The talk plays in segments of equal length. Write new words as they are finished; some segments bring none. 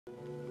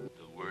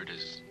The word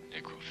is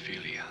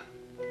necrophilia.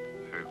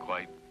 They're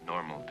quite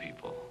normal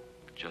people,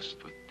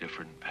 just with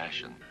different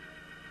passion.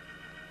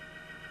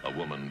 A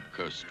woman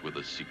cursed with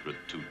a secret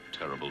too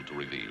terrible to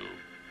reveal.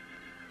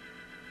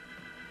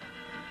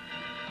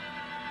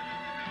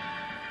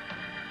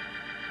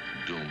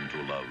 Doomed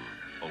to love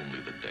only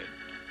the dead.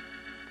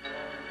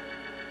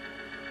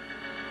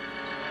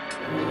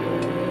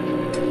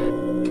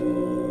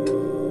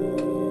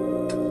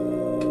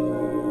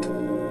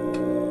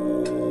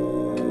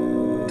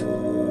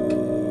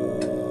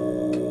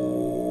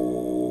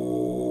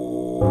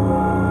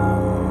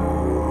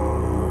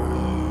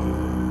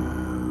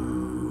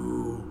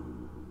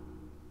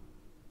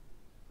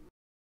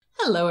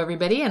 Hello,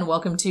 everybody, and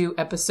welcome to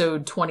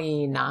episode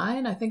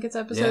 29. I think it's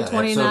episode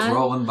 29. Episode's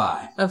rolling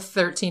by. Of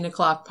 13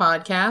 O'Clock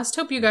Podcast.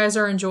 Hope you guys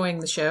are enjoying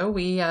the show.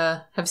 We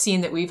have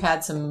seen that we've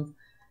had some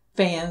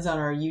fans on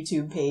our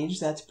YouTube page.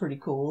 That's pretty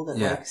cool.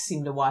 That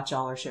seem to watch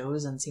all our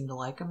shows and seem to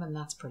like them, and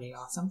that's pretty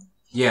awesome.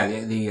 Yeah,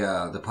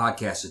 the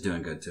podcast is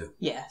doing good too.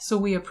 Yeah, so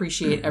we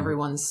appreciate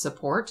everyone's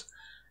support.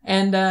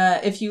 And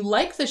if you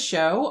like the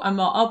show,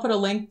 I'll put a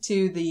link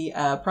to the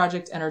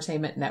Project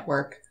Entertainment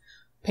Network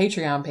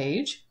Patreon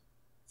page.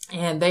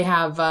 And they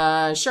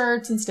have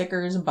shirts and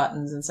stickers and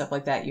buttons and stuff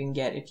like that you can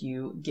get if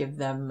you give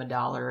them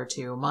 $1 or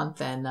 $2 a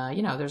month. And,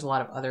 there's a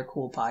lot of other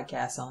cool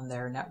podcasts on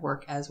their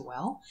network as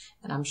well.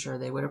 And I'm sure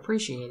they would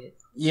appreciate it.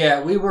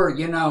 Yeah, we were,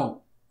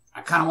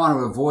 I kind of want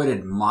to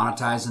avoid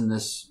monetizing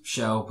this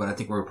show, but I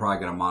think we're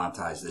probably going to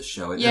monetize this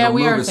show. We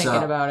are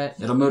thinking about it.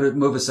 It'll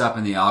move us up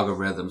in the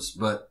algorithms,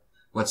 but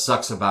what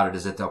sucks about it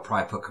is that they'll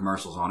probably put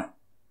commercials on it.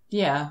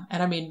 Yeah.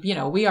 And I mean,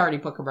 we already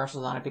put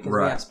commercials on it because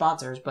we have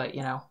sponsors, but,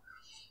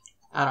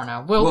 I don't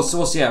know. We'll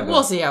see how it goes.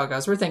 We'll see how it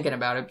goes. We're thinking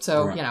about it.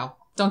 So,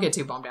 don't get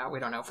too bummed out. We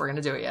don't know if we're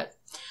going to do it yet.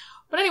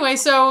 But anyway,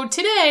 so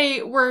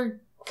today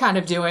we're kind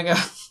of doing a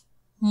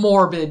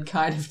morbid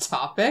kind of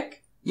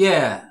topic.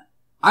 Yeah.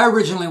 I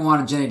originally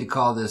wanted Jenny to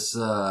call this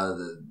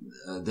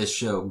this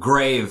show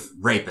Grave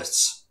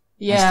Rapists.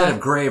 Yeah. Instead of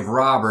grave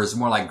robbers,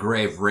 more like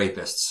grave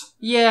rapists.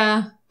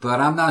 Yeah.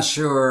 But I'm not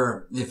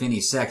sure if any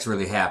sex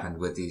really happened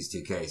with these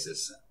two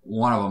cases.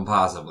 One of them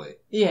possibly.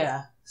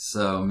 Yeah.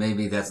 So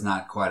maybe that's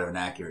not quite an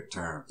accurate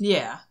term.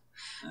 Yeah.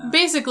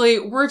 Basically,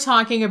 we're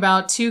talking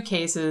about two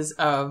cases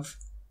of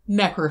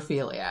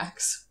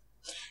necrophiliacs.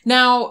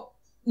 Now,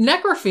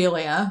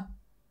 necrophilia,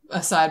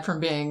 aside from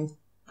being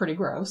pretty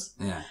gross,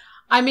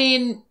 I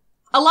mean,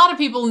 a lot of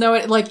people know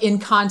it like in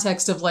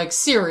context of like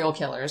serial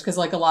killers, because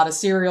like a lot of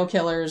serial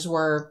killers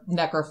were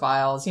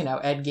necrophiles,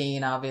 Ed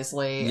Gein,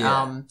 obviously,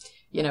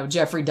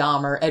 Jeffrey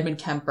Dahmer, Edmund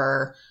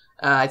Kemper,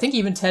 I think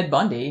even Ted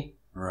Bundy.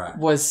 Right.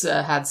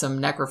 Had some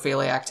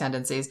necrophiliac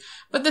tendencies.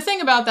 But the thing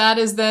about that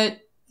is that,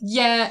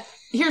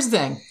 here's the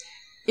thing.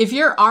 If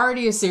you're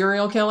already a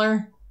serial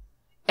killer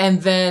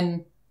and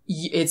then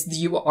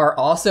you are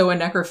also a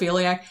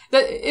necrophiliac,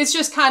 it's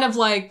just kind of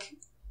like,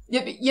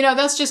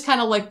 that's just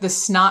kind of like the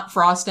snot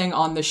frosting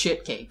on the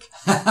shit cake.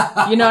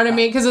 You know what I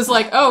mean? Because it's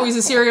like, oh, he's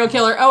a serial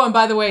killer. Oh, and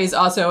by the way, he's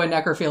also a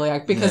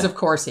necrophiliac because of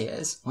course he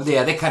is. Well,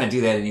 yeah, they kind of do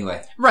that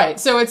anyway. Right.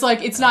 So it's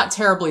like, it's not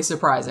terribly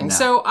surprising. No.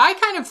 So I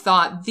kind of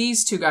thought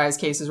these two guys'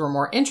 cases were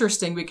more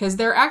interesting because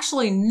they're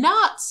actually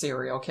not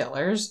serial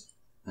killers.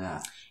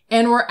 Yeah.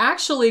 And were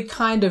actually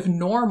kind of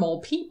normal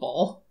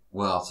people.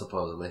 Well,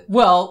 supposedly.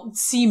 Well,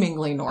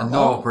 seemingly normal. A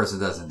normal person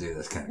doesn't do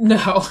this kind of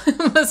thing.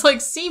 No. It's like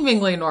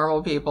seemingly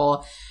normal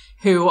people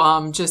who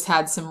just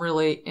had some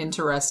really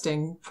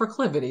interesting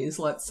proclivities,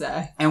 let's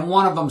say. And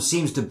one of them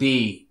seems to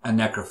be a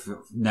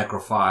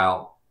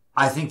necrophile.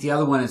 I think the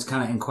other one is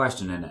kind of in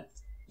question, isn't it?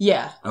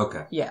 Yeah.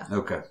 Okay. Yeah.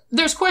 Okay.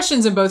 There's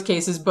questions in both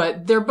cases,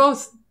 but they're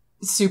both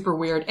super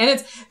weird.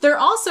 And they're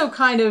also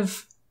kind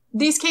of,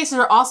 these cases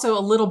are also a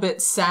little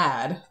bit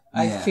sad.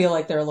 I feel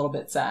like they're a little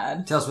bit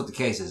sad. Tell us what the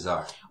cases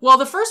are. Well,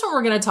 the first one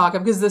we're going to talk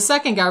about, because the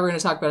second guy we're going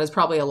to talk about is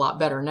probably a lot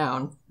better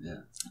known. Yeah.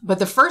 But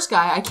the first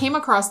guy, I came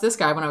across this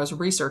guy when I was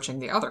researching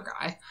the other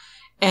guy.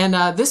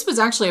 And this was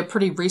actually a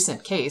pretty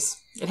recent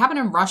case. It happened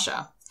in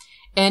Russia.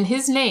 And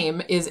his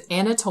name is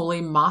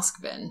Anatoly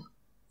Moskvin.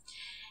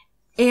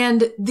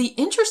 And the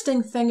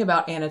interesting thing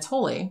about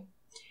Anatoly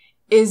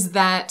is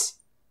that,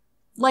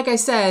 like I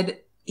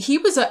said, he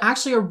was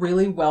actually a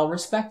really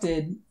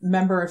well-respected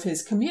member of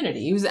his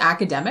community. He was an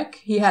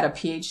academic. He had a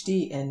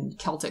PhD in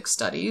Celtic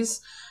studies.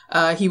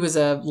 He was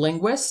a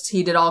linguist.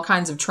 He did all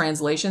kinds of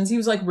translations. He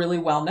was like really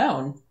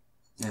well-known.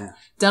 Yeah.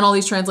 Done all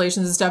these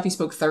translations and stuff. He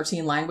spoke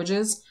 13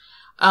 languages.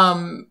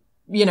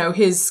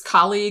 His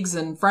colleagues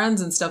and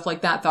friends and stuff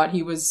like that thought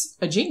he was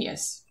a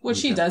genius,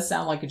 which he does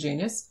sound like a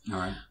genius. All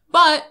right.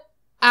 But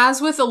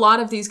as with a lot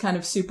of these kind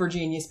of super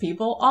genius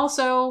people,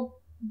 also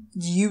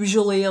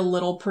usually a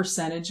little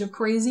percentage of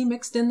crazy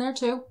mixed in there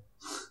too.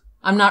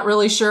 I'm not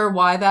really sure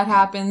why that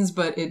happens,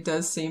 but it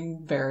does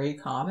seem very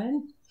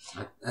common.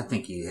 I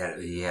think he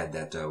had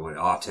that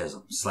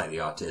autism, slightly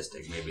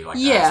autistic, maybe like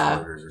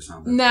Asperger's or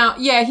something. Now,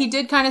 he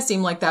did kind of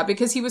seem like that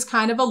because he was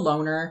kind of a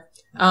loner,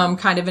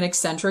 kind of an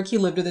eccentric. He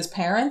lived with his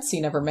parents.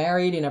 He never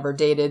married. He never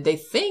dated. They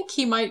think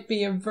he might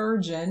be a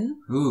virgin.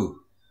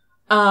 Ooh.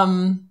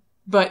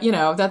 But, you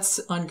know, that's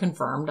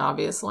unconfirmed,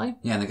 obviously.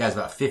 Yeah, and the guy's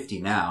about 50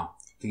 now.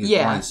 I think he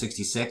was born in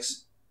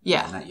 66.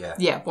 Yeah. Yeah.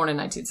 Yeah, born in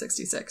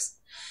 1966.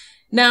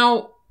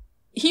 Now,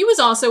 he was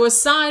also,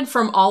 aside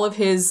from all of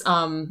his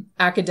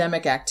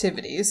academic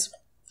activities,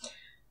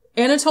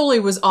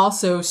 Anatoly was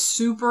also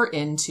super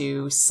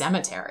into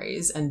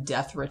cemeteries and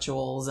death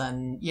rituals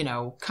and, you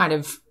know, kind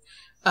of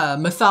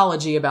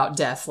mythology about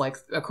death, like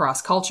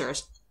across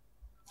cultures.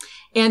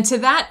 And to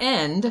that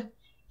end,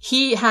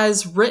 he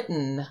has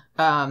written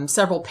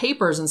several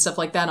papers and stuff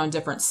like that on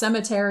different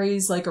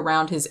cemeteries, like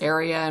around his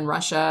area in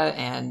Russia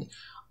and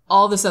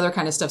all this other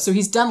kind of stuff. So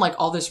he's done like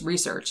all this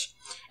research.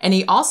 And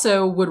he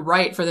also would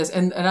write for this.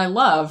 And I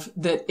love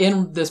that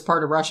in this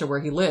part of Russia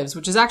where he lives,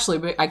 which is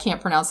actually, I can't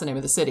pronounce the name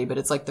of the city, but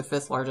it's like the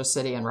 5th largest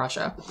city in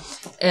Russia.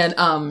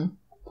 And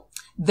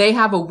they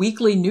have a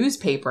weekly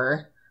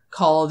newspaper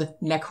called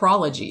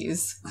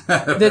Necrologies.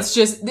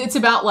 It's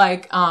about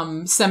like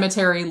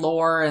cemetery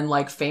lore and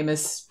like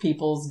famous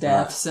people's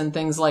deaths and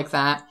things like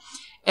that.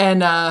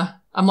 And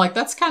I'm like,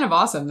 that's kind of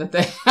awesome that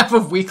they have a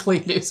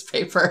weekly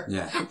newspaper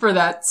for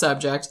that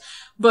subject.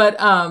 But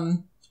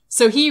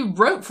so he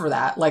wrote for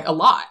that like a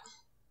lot.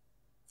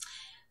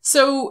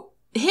 So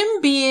him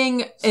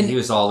being he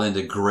was all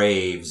into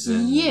graves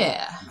and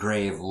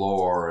grave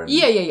lore and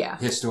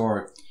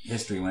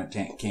history when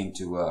it came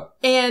to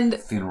and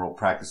funeral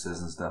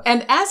practices and stuff.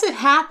 And as it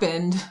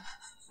happened,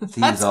 he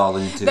was all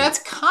into. That's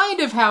kind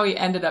of how he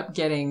ended up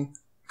getting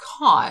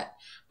caught,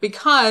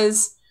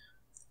 because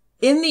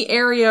in the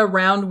area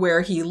around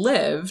where he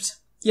lived,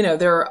 you know,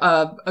 there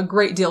are a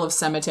great deal of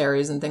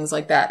cemeteries and things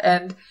like that.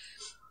 And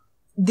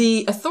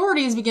the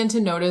authorities began to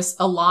notice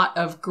a lot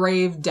of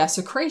grave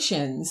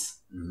desecrations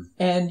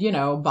and, you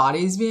know,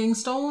 bodies being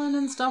stolen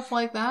and stuff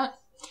like that.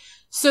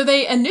 So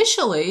they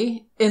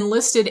initially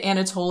enlisted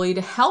Anatoly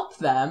to help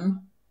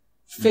them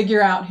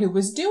figure out who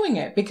was doing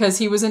it, because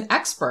he was an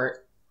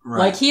expert. Right.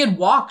 Like, he had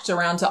walked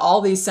around to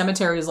all these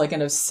cemeteries, like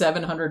in a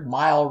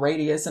 700-mile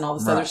radius and all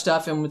this other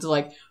stuff, and was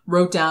like,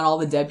 wrote down all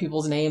the dead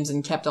people's names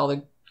and kept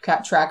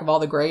track of all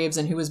the graves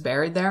and who was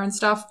buried there and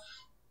stuff.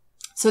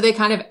 So they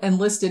kind of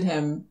enlisted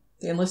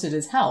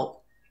his help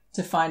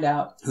to find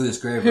out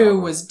who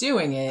was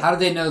doing it. How did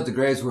they know that the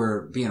graves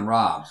were being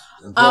robbed?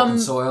 Broken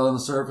soil on the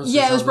surface?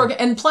 Yeah, it was broken.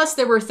 And plus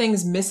there were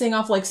things missing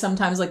off, like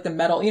sometimes like the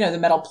metal, you know, the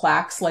metal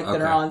plaques like that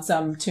are on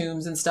some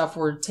tombs and stuff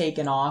were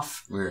taken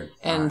off. Weird.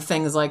 And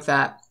things like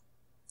that.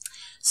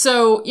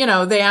 So, you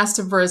know, they asked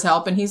him for his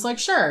help and he's like,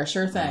 sure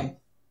thing.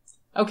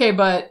 Okay,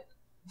 but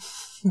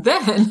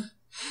then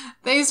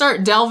they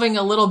start delving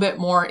a little bit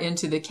more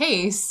into the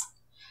case.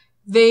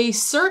 They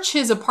search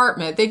his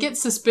apartment. They get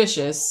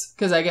suspicious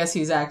because I guess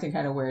he's acting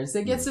kind of weird. So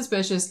they get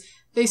suspicious.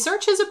 They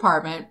search his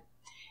apartment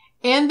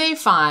and they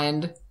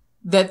find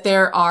that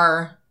there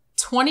are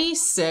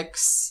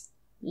 26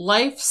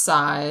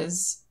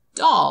 life-size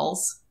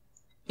dolls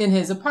in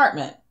his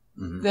apartment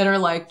that are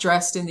like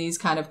dressed in these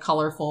kind of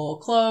colorful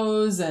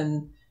clothes,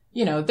 and,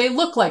 you know, they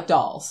look like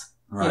dolls.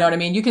 Right. You know what I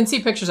mean? You can see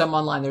pictures of them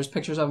online. There's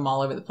pictures of them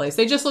all over the place.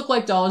 They just look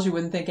like dolls. You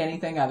wouldn't think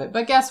anything of it.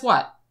 But guess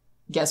what?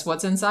 Guess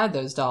what's inside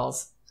those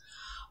dolls?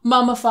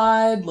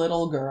 Mummified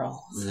little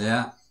girls.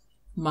 Yeah.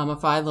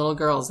 Mummified little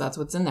girls. That's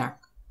what's in there.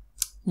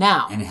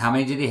 Now. And how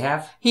many did he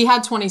have? He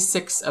had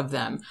 26 of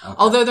them. Okay.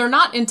 Although they're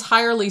not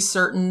entirely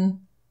certain,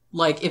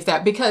 like, if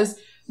that, because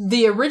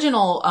the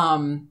original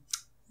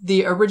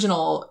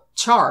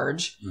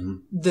charge,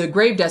 the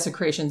grave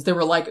desecrations, there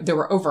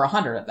were over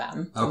 100 of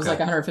them. It was like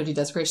 150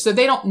 desecrations. So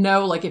they don't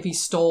know, like, if he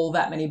stole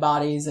that many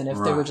bodies and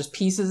if they were just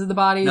pieces of the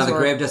bodies. Now, the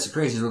grave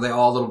desecrations, were they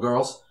all little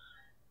girls?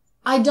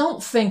 I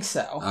don't think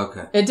so.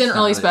 Okay. It didn't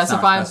really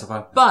specify.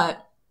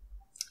 But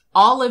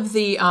all of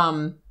the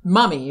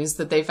mummies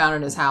that they found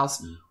in his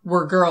house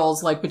were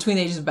girls, like, between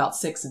the ages of about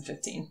 6 and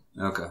 15.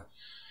 Okay.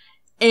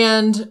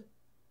 And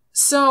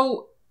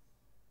so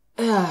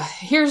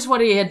here's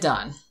what he had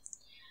done.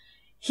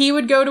 He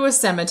would go to a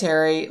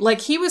cemetery.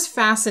 Like, he was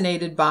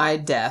fascinated by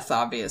death,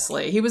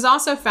 obviously. He was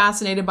also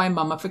fascinated by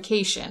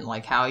mummification,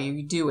 like how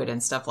you do it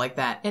and stuff like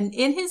that. And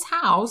in his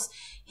house,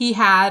 he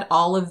had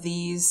all of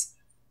these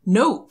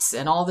notes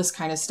and all this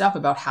kind of stuff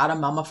about how to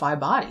mummify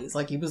bodies.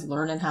 Like, he was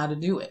learning how to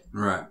do it.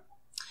 Right.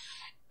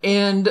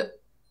 And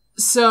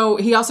so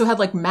he also had,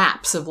 like,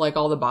 maps of, like,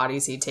 all the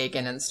bodies he'd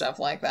taken and stuff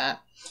like that.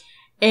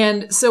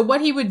 And so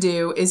what he would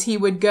do is he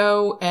would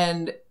go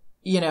and,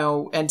 you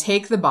know, and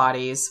take the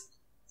bodies.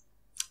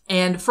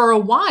 And for a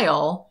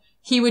while,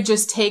 he would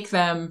just take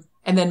them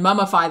and then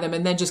mummify them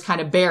and then just kind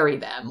of bury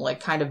them, like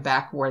kind of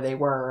back where they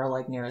were, or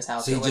like near his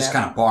house. So he just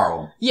kind of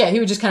borrow them. Yeah, he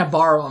would just kind of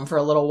borrow them for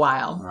a little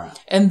while. Right.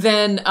 And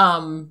then,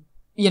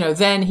 you know,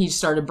 then he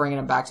started bringing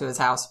them back to his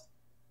house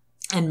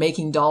and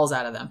making dolls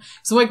out of them.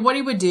 So like what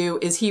he would do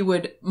is he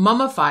would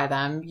mummify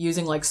them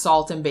using like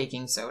salt and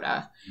baking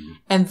soda.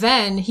 And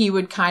then he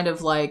would kind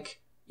of like,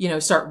 you know,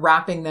 start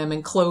wrapping them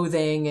in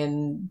clothing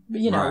and,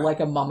 you know, like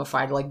a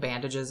mummified, like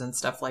bandages and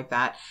stuff like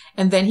that.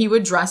 And then he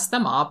would dress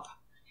them up.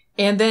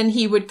 And then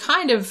he would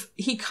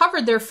he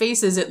covered their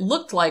faces, it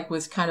looked like,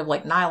 with kind of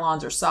like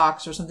nylons or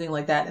socks or something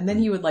like that. And then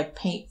he would like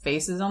paint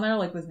faces on there,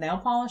 like with nail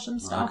polish and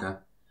stuff. Okay.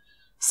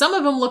 Some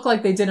of them look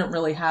like they didn't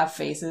really have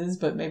faces,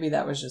 but maybe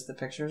that was just the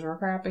pictures were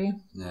crappy.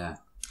 Yeah.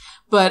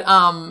 But,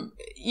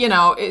 you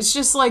know, it's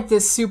just like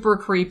this super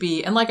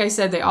creepy. And like I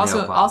said, they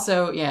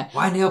also, yeah.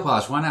 Why nail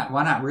polish? Why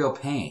not real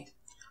paint?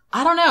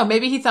 I don't know.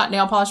 Maybe he thought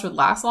nail polish would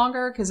last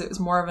longer because it was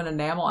more of an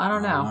enamel. I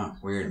don't know.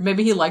 Weird.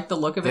 Maybe he liked the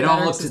look of it.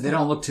 They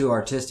don't look too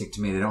artistic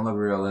to me. They don't look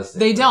realistic.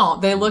 They don't.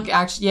 They look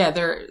actually, yeah,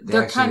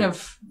 they're kind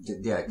of.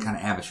 Yeah, kind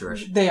of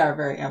amateurish. They are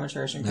very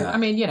amateurish. And I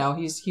mean, you know,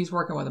 he's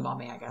working with a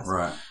mummy, I guess.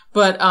 Right.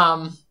 But,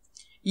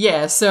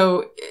 yeah,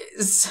 so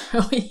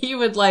he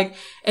would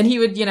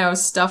you know,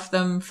 stuff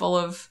them full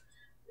of,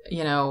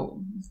 you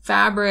know,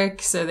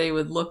 fabric so they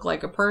would look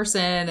like a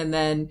person, and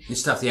then you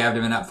stuff the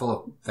abdomen up full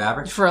of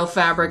fabric? Full of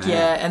fabric,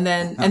 yeah. And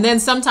then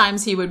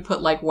sometimes he would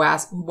put like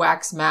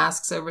wax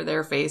masks over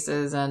their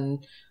faces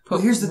and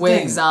put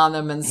wigs on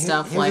them and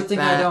stuff like that. Here's the thing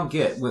I don't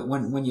get.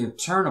 When you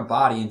turn a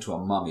body into a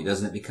mummy,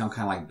 doesn't it become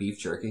kind of like beef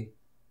jerky?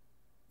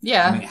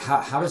 Yeah. I mean,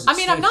 how does it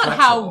stay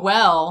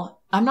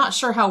I'm not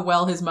sure how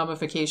well his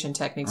mummification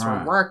techniques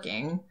were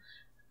working.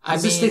 How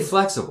does it stay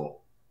flexible?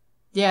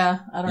 Yeah,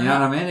 I don't know. You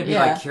know what I mean? It'd be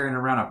like carrying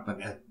around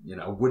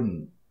a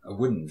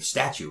wooden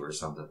statue or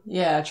something.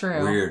 Yeah,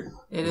 true. Weird.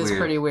 It is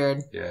pretty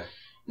weird. Yeah.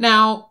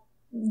 Now,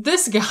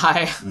 this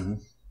guy,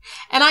 and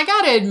I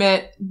gotta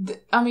admit,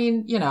 I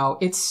mean, you know,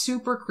 it's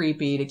super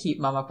creepy to keep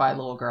mummified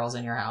little girls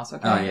in your house,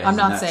 okay? Oh, yeah, I'm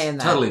not saying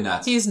that. Totally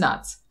nuts. He's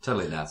nuts.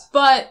 Totally nuts.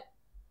 But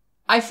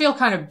I feel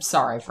kind of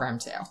sorry for him,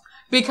 too.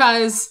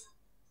 Because,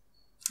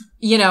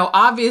 you know,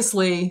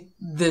 obviously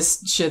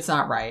this shit's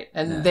not right.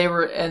 And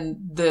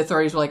the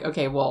authorities were like,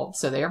 okay, well,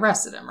 so they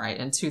arrested him, right?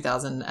 In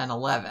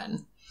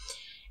 2011.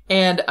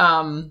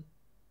 And,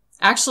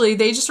 actually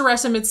they just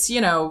arrested him. It's,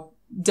 you know,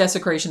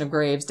 desecration of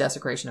graves,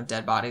 desecration of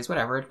dead bodies,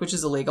 whatever, which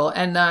is illegal.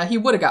 And, he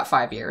would have got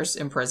 5 years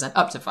in prison,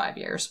 up to 5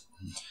 years.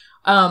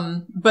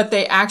 But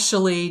they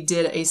actually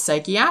did a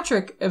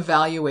psychiatric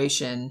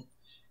evaluation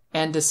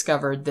and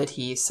discovered that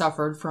he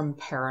suffered from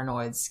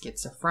paranoid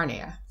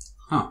schizophrenia.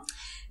 Huh.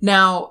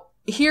 Now,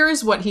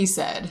 here's what he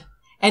said.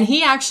 And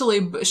he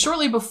actually,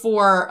 shortly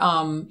before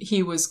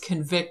he was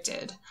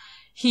convicted,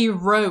 he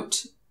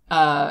wrote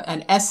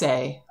an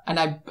essay, and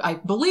I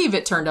believe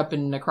it turned up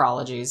in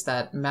Necrologies,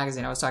 that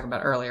magazine I was talking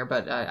about earlier,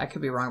 but I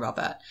could be wrong about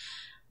that,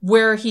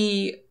 where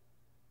he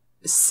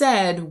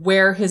said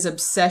where his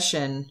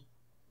obsession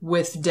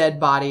with dead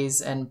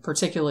bodies, and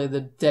particularly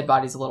the dead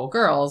bodies of little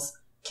girls,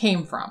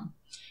 came from.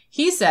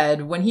 He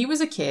said when he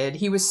was a kid,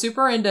 he was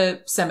super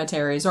into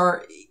cemeteries,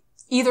 or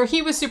either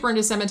he was super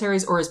into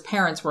cemeteries or his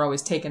parents were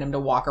always taking him to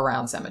walk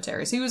around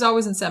cemeteries. He was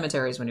always in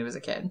cemeteries when he was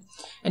a kid,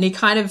 and he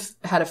kind of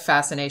had a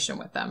fascination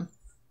with them.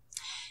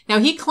 Now,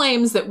 he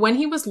claims that when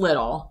he was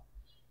little,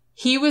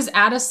 he was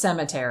at a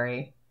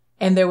cemetery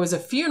and there was a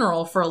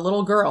funeral for a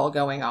little girl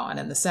going on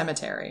in the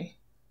cemetery.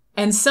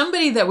 And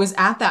somebody that was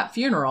at that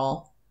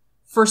funeral,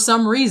 for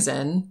some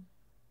reason,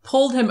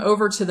 pulled him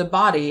over to the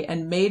body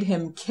and made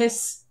him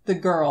kiss the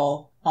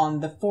girl on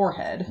the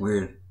forehead.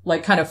 Weird.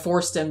 Like, kind of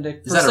forced him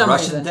to. Is that a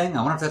Russian thing?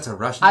 I wonder if that's a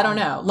Russian thing. I don't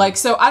know. Like,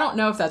 so I don't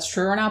know if that's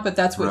true or not, but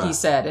that's what he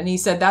said. And he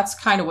said that's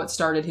kind of what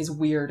started his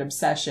weird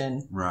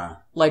obsession. Right.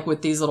 Like,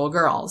 with these little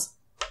girls.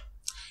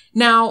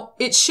 Now,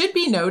 it should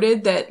be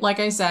noted that, like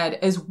I said,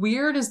 as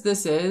weird as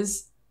this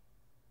is,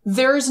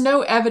 there's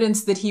no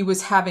evidence that he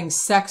was having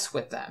sex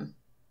with them.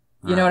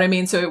 You know what I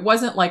mean? So it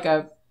wasn't like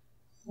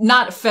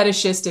not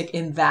fetishistic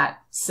in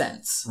that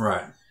sense.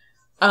 Right.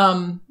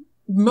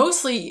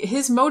 Mostly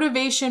his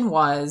motivation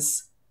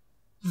was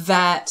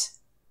that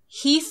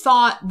he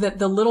thought that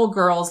the little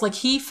girls, like,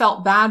 he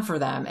felt bad for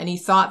them, and he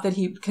thought that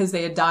because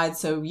they had died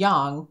so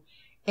young,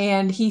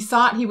 and he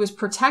thought he was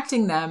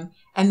protecting them,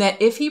 and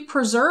that if he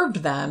preserved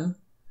them,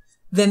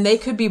 then they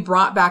could be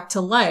brought back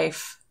to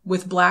life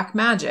with black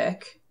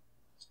magic,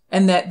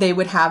 and that they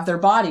would have their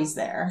bodies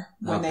there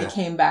when they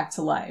came back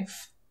to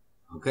life.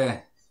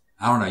 Okay.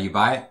 I don't know. You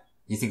buy it?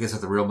 You think that's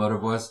what the real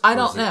motive was? I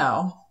don't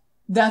know.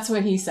 That's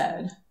what he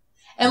said.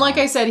 And like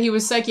I said, he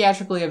was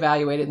psychiatrically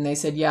evaluated, and they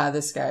said, yeah,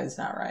 this guy is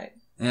not right.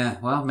 Yeah,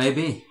 well,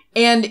 maybe.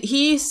 And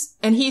he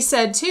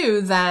said,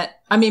 too,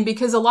 that, I mean,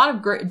 because a lot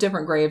of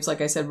different graves, like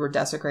I said, were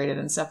desecrated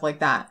and stuff like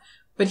that.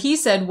 But he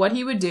said what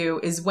he would do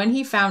is when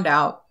he found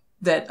out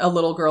that a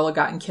little girl had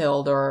gotten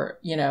killed, or,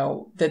 you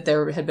know, that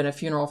there had been a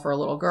funeral for a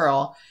little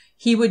girl,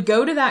 he would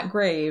go to that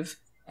grave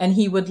and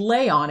he would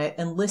lay on it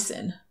and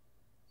listen.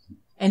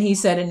 And he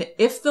said, and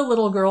if the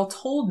little girl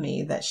told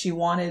me that she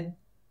wanted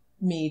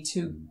me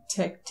to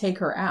take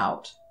her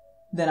out,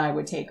 then I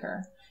would take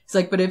her. It's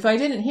like, but if I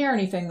didn't hear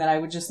anything, then I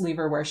would just leave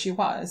her where she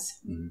was.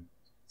 Mm-hmm.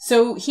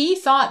 So he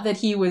thought that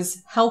he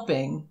was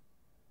helping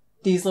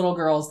these little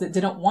girls that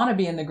didn't want to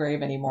be in the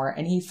grave anymore.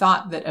 And he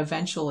thought that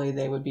eventually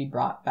they would be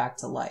brought back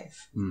to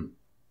life.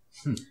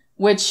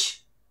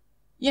 Which,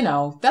 you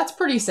know, that's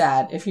pretty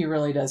sad if he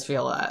really does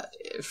feel like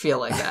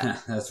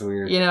that. That's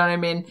weird. You know what I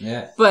mean?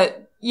 Yeah.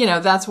 But, you know,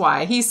 that's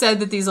why. He said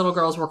that these little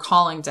girls were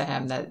calling to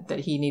him,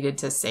 that he needed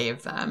to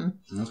save them.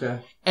 Okay.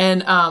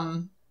 And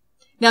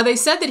now they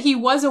said that he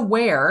was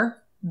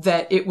aware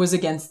that it was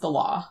against the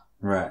law.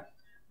 Right.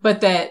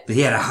 But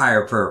he had a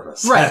higher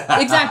purpose. Right,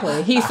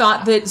 exactly. He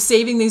thought that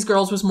saving these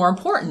girls was more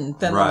important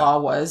than the law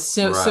was.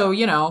 So,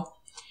 you know.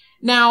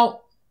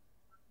 Now,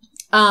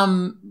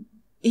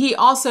 he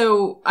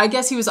also, I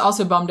guess he was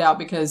also bummed out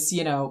because,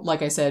 you know,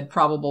 like I said,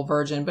 probable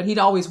virgin, but he'd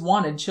always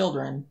wanted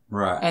children.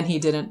 Right. And he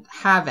didn't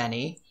have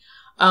any.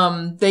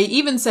 They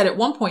even said at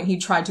one point he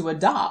tried to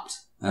adopt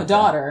a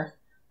daughter,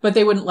 but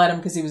they wouldn't let him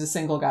because he was a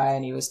single guy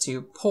and he was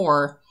too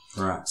poor.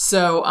 Right.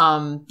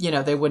 So, you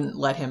know, they wouldn't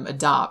let him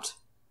adopt.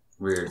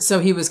 Weird. So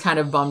he was kind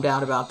of bummed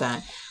out about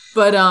that.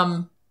 But,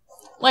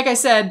 like I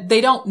said,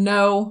 they don't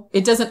know.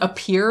 It doesn't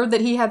appear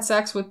that he had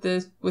sex with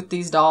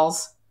these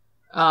dolls.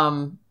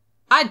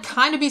 I'd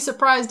kind of be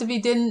surprised if he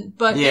didn't,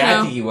 but yeah, you know,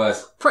 I think he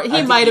was.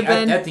 He might have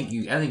been. I think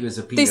he was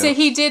a pedo. They say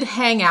he did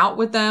hang out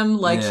with them,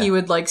 like he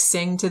would like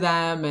sing to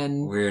them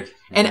and weird.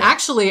 And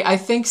actually, I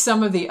think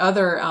some of the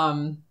other,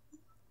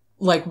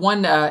 like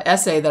one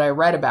essay that I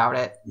read about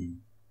it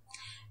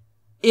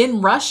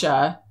in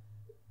Russia.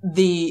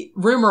 The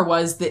rumor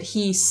was that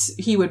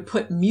he would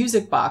put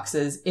music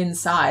boxes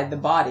inside the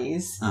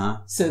bodies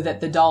so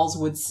that the dolls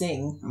would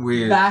sing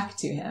back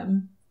to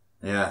him.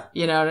 Yeah.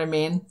 You know what I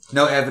mean?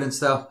 No evidence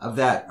though of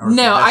that?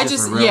 No, I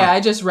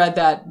just read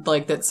that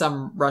like that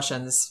some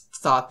Russians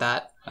thought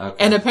that.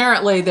 Okay. And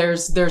apparently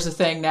there's a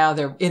thing now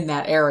there in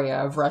that area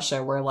of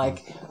Russia where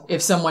like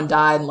if someone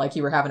died and like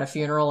you were having a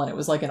funeral and it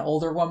was like an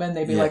older woman,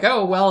 they'd be like,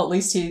 oh well, at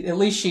least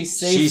she's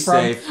safe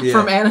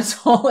from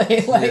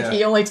Anatoly. Like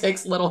he only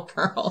takes little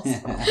girls,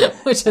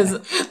 which is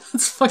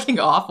it's fucking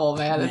awful,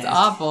 man. It's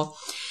awful.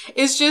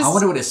 It's just. I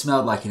wonder what it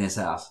smelled like in his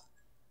house.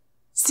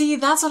 See,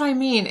 that's what I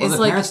mean. Well, it's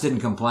the parents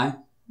didn't complain.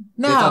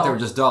 No, they thought they were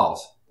just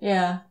dolls.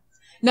 Yeah.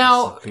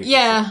 Now,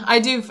 I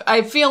do.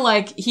 I feel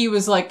like he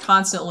was like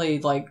constantly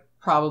like.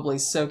 Probably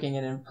soaking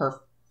them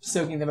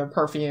in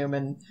perfume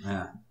and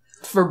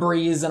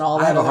Febreze and all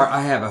that.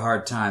 I have a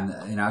hard time.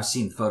 You know, I've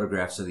seen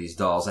photographs of these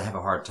dolls. I have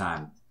a hard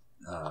time.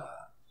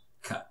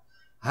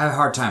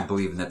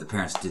 Believing that the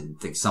parents didn't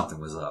think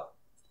something was up.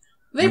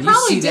 When you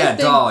see that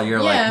doll,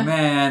 you're like,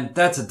 man,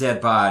 that's a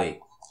dead body.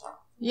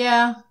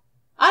 Yeah,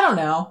 I don't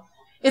know.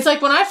 It's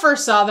like when I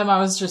first saw them, I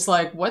was just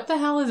like, what the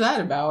hell is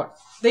that about?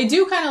 They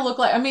do kind of look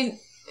like. I mean.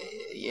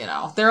 You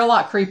know, they're a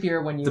lot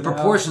creepier when you know.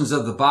 Proportions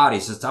of the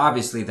bodies, it's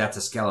obviously that's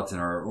a skeleton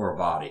or a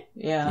body.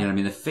 Yeah. You know what I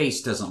mean? The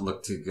face doesn't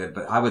look too good,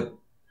 but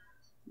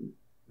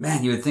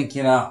you would think,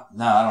 you know,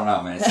 no, I don't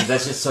know, man.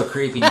 That's just so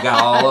creepy. You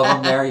got all of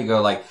them there. You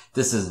go like,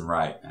 this isn't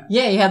right, man.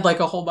 Yeah, you had like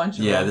a whole bunch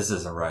of them. Yeah, this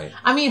isn't right.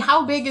 I mean,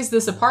 how big is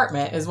this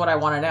apartment is what I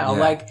want to know. Yeah.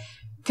 Like,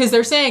 because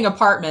they're saying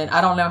apartment. I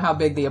don't know how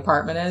big the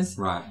apartment is.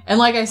 Right. And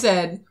like I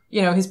said,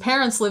 you know, his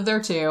parents lived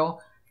there too.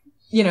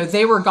 You know,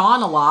 they were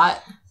gone a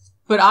lot.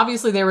 But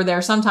obviously they were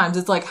there sometimes.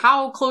 It's like,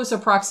 how close a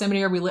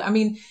proximity are we? I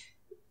mean,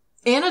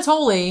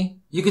 Anatoly.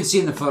 You can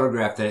see in the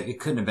photograph that it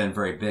couldn't have been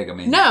very big. I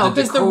mean, no,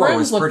 because the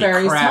rooms look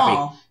very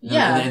small.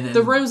 Yeah,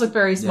 the rooms look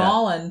very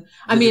small. And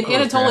I mean,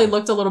 Anatoly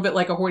looked a little bit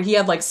like a hoard. He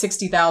had like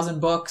 60,000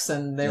 books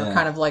and they were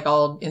kind of like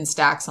all in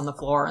stacks on the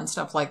floor and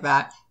stuff like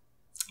that.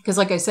 Because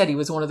like I said, he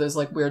was one of those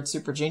like weird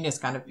super genius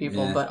kind of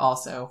people, but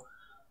also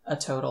a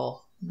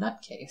total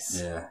nutcase.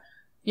 Yeah.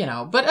 You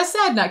know, but a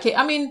sad nutcase.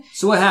 I mean,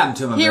 so what happened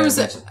to him? He was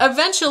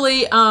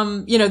eventually,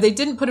 you know, they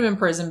didn't put him in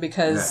prison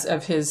because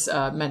of his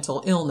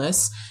mental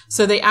illness.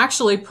 So they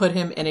actually put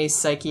him in a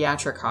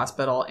psychiatric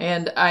hospital.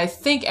 And I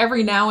think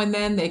every now and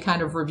then they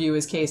kind of review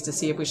his case to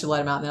see if we should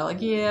let him out. And they're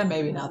like, yeah,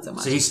 maybe not so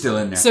much. So he's still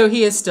in there. So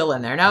he is still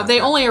in there. Now,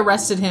 they only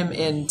arrested him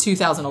in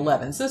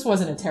 2011. So this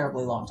wasn't a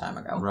terribly long time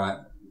ago. Right.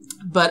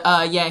 But,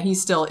 yeah, he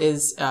still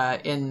is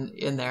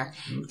in there.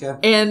 Okay.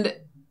 And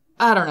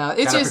I don't know.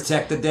 It's gotta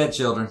protect the dead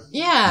children.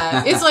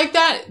 Yeah, it's like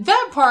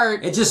that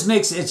part. It's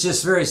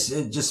just very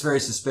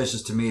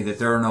suspicious to me that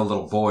there are no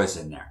little boys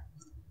in there.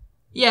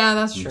 Yeah,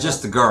 that's true.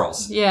 Just the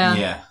girls.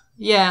 Yeah.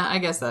 I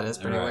guess that is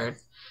pretty weird.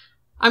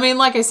 I mean,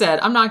 like I said,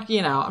 I'm not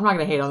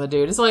gonna hate on the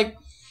dude. It's like,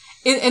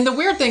 and the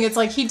weird thing, it's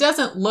like he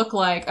doesn't look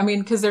like. I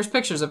mean, because there's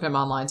pictures of him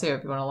online too,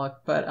 if you want to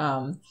look.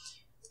 But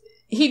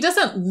he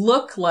doesn't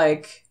look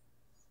like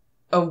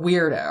a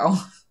weirdo.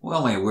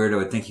 Well, only a weirdo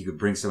would think you could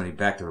bring somebody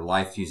back to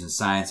life using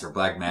science or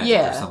black magic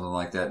or something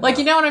like that. Like,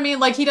 you know what I mean?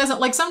 Like, he doesn't,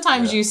 like,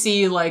 sometimes you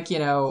see, like, you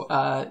know,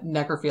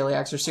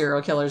 necrophiliacs or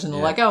serial killers and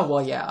they're like, oh,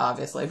 well, yeah,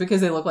 obviously,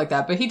 because they look like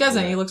that. But he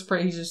doesn't. He looks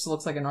he just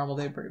looks like a normal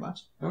dude pretty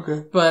much.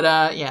 Okay.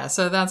 But, yeah,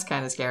 so that's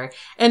kind of scary.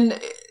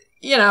 And,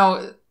 you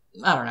know,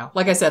 I don't know.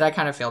 Like I said, I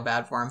kind of feel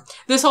bad for him.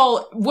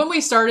 When we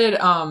started,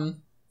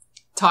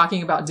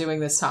 talking about doing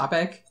this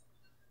topic,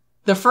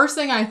 the first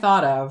thing I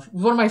thought of,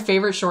 one of my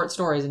favorite short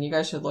stories, and you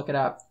guys should look it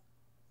up,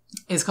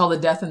 is called A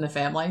Death in the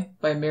Family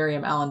by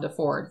Miriam Allen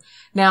DeFord.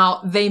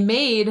 Now, they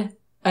made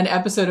an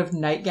episode of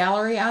Night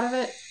Gallery out of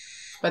it,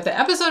 but the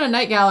episode of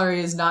Night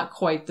Gallery is not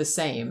quite the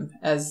same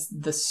as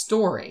the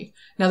story.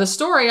 Now, the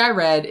story I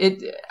read,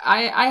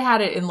 I had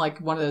it in like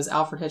one of those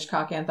Alfred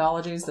Hitchcock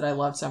anthologies that I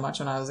loved so much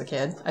when I was a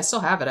kid. I still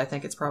have it. I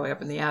think it's probably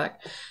up in the attic.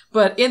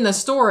 But in the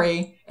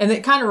story, and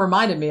it kind of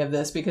reminded me of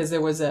this because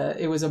it was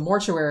a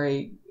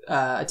mortuary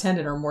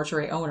attendant or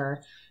mortuary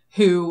owner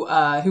who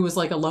was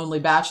like a lonely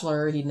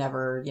bachelor. He'd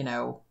never, you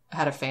know,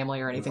 had a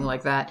family or anything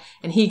like that.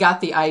 And he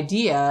got the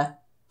idea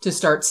to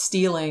start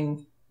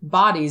stealing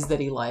bodies that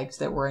he liked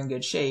that were in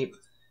good shape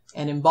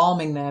and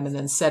embalming them and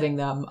then setting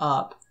them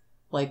up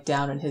like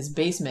down in his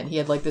basement. He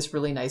had like this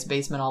really nice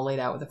basement all laid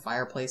out with a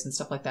fireplace and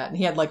stuff like that. And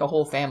he had like a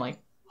whole family.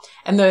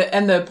 And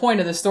the point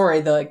of the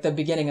story, the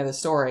beginning of the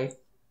story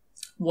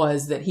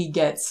was that he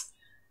gets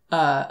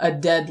a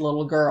dead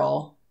little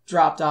girl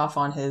dropped off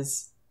on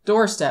his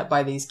doorstep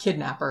by these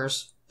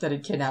kidnappers that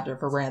had kidnapped her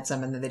for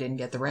ransom, and then they didn't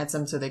get the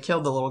ransom, so they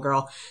killed the little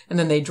girl, and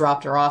then they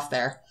dropped her off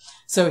there.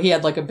 So he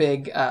had like a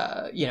big,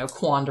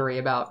 quandary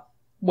about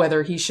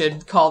whether he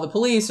should call the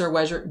police or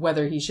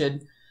whether he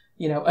should,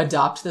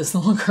 adopt this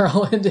little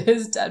girl into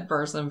his dead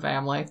person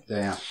family.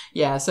 Damn.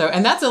 Yeah. So,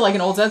 and that's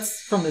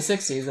that's from the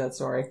 60s, that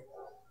story.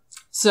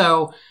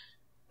 So,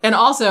 and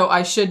also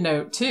I should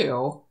note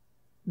too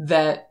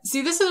that,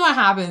 see, this is what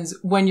happens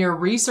when you're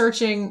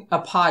researching a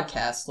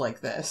podcast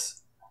like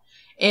this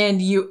and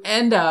you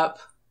end up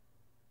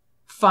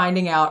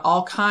finding out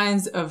all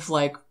kinds of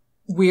like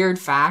weird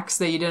facts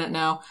that you didn't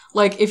know.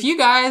 Like, if you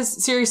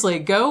guys seriously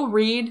go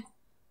read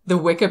the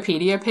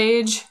Wikipedia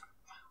page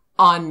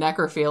on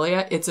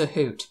necrophilia, it's a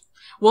hoot.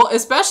 Well,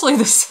 especially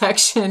the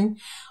section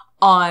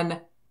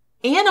on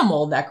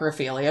animal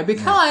necrophilia,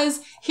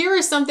 because here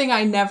is something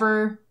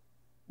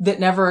that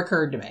never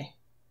occurred to me.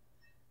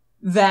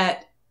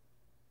 That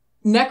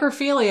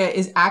necrophilia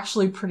is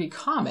actually pretty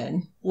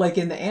common, like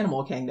in the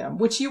animal kingdom,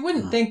 which you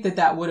wouldn't think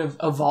that would have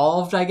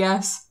evolved, I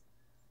guess,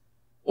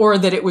 or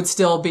that it would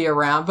still be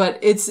around, but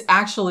it's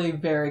actually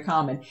very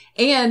common.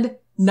 And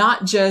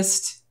not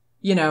just,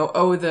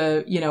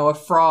 a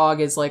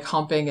frog is like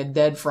humping a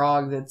dead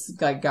frog that's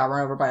like got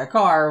run over by a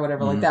car or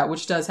whatever like that,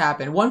 which does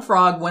happen. One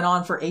frog went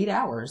on for 8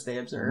 hours, they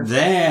observed.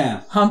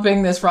 Damn.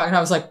 Humping this frog. And I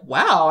was like,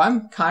 wow,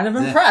 I'm kind of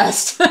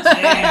impressed.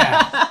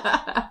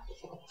 Damn.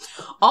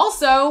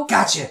 Also.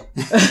 Gotcha.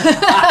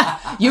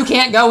 You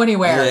can't go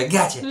anywhere. Yeah,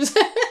 gotcha.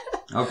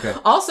 Okay.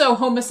 Also,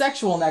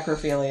 homosexual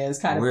necrophilia is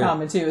kind of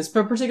common too. It's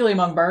particularly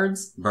among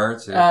birds.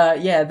 Birds,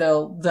 yeah.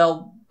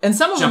 They'll and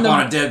some of them jump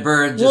on a dead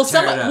bird, just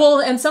tear it up.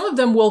 Well, and some of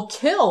them will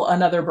kill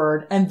another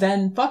bird and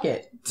then fuck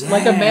it. Damn.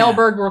 Like a male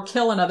bird will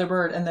kill another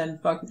bird and then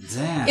fuck it.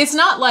 Damn. It's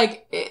not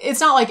like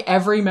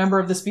every member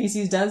of the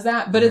species does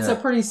that, but it's a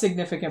pretty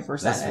significant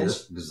percentage.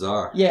 That's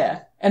bizarre.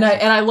 Yeah. And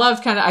I love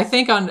I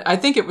think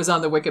it was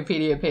on the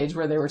Wikipedia page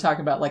where they were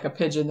talking about like a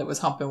pigeon that was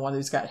humping one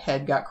who's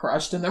head got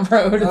crushed in the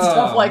road and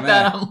stuff like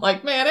that. I'm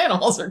like, man,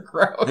 animals are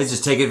gross. They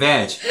just take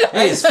advantage.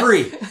 Hey, it's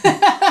free.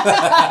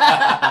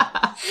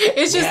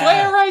 It's just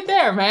laying right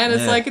there, man.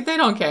 It's like, they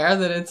don't care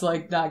that it's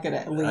like not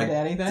going to lead to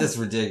anything. That's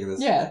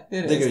ridiculous. Yeah,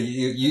 it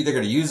is. They're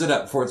going to use it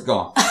up before it's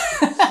gone.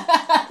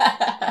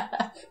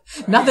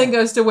 Nothing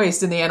goes to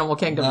waste in the animal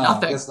kingdom. No,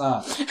 nothing. I guess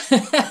not.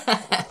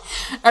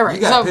 All right.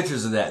 You got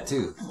pictures of that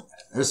too.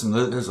 There's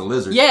a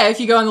lizard. Yeah, if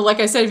you go on the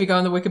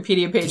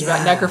Wikipedia page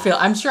about necrophilia,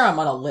 I'm sure I'm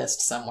on a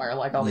list somewhere,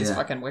 like all these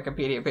fucking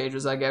Wikipedia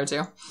pages I go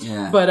to.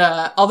 Yeah.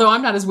 But, although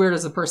I'm not as weird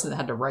as the person that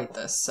had to write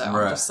this, so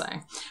I'm just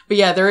saying. But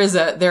yeah, there is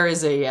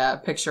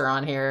a picture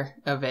on here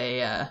of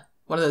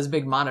one of those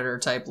big monitor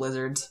type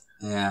lizards.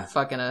 Yeah.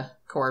 Fucking a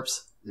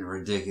corpse. They're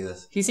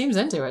ridiculous. He seems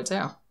into it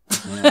too.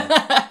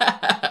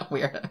 Yeah.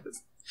 Weirdos.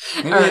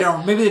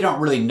 Maybe they don't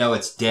really know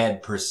it's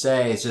dead per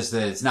se. It's just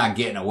that it's not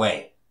getting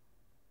away.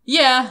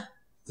 Yeah.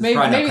 There's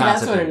maybe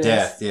that's what it is.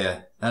 Death,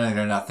 yeah. I think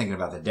they're not thinking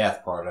about the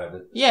death part of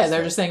it. Yeah,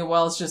 they're just thinking,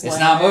 well, it's just it's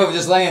not moving,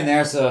 just laying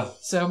there, so.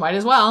 So might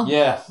as well.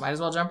 Yeah. Might as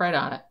well jump right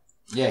on it.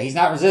 Yeah, he's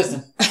not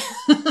resisting.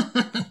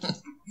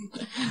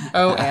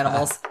 Oh,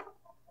 animals.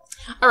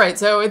 All right,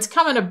 so it's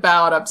coming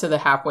about up to the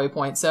halfway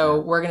point, so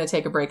we're going to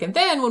take a break. And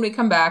then when we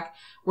come back,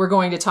 we're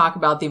going to talk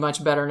about the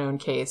much better known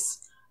case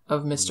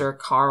of Mr.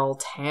 Carl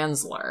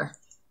Tanzler.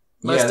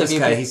 This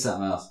guy, he's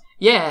something else.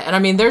 Yeah, and I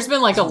mean, there's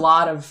been like a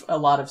lot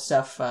of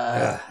stuff.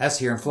 That's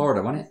here in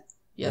Florida, wasn't it?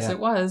 Yes, it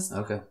was.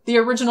 Okay. The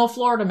original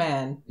Florida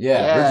man.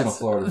 Yeah, original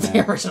Florida man.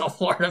 The original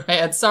Florida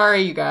man.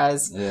 Sorry, you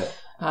guys. Yeah.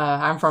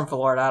 I'm from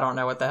Florida. I don't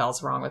know what the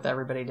hell's wrong with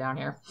everybody down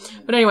here.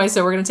 But anyway,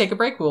 so we're going to take a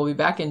break. We'll be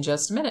back in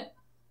just a minute.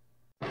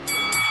 I'm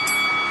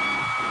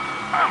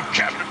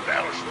Captain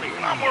Dallas Lee,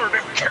 and I'm one of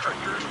them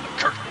characters in the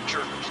Curtain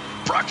Jerkers,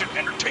 Project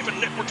Entertainment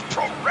Network's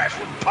Pro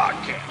Wrestling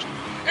Podcast.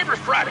 Every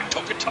Friday,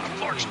 Token Top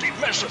Clark, Steve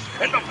Messer,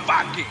 and the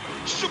Wacky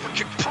Super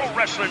Kick Pro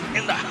Wrestling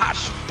in the hot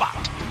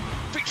spot.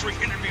 Featuring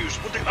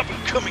interviews with the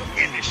up-and-coming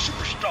indie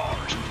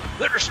superstars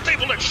that are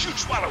stable that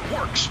shoots while it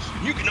works.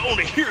 You can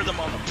only hear them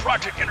on the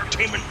Project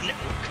Entertainment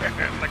Network.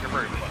 Thank you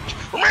very much.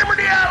 Remember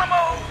the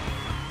Alamo!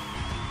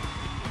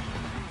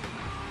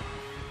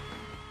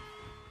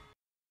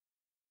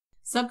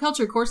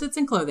 Subculture Corsets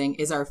and Clothing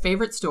is our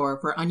favorite store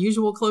for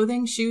unusual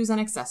clothing, shoes,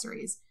 and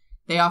accessories.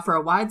 They offer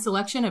a wide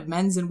selection of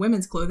men's and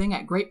women's clothing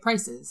at great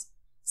prices.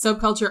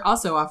 Subculture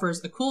also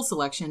offers a cool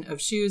selection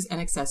of shoes and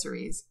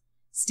accessories.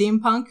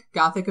 Steampunk,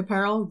 gothic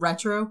apparel,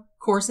 retro,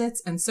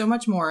 corsets, and so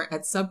much more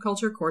at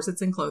Subculture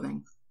Corsets and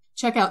Clothing.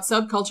 Check out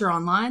Subculture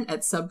online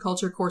at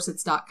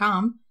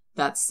subculturecorsets.com.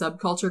 That's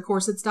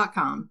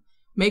subculturecorsets.com.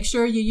 Make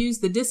sure you use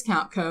the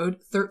discount code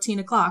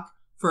 13o'clock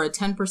for a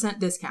 10%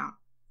 discount.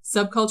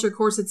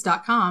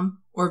 subculturecorsets.com,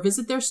 or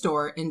visit their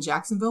store in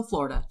Jacksonville,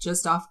 Florida,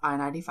 just off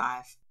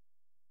I-95.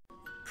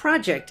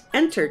 Project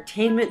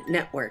Entertainment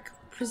Network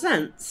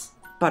presents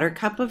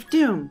Buttercup of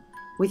Doom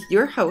with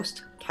your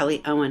host,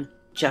 Kelly Owen,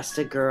 just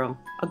a girl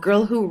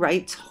who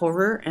writes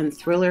horror and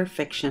thriller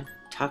fiction,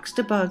 talks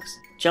to bugs,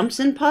 jumps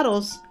in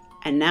puddles,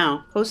 and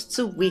now hosts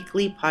a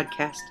weekly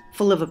podcast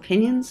full of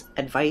opinions,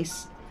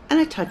 advice, and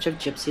a touch of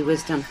gypsy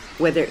wisdom.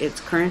 Whether it's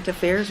current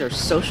affairs or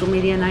social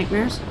media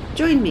nightmares,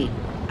 join me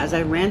as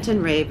I rant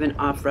and rave and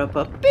off-rope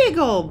a big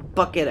old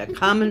bucket of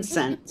common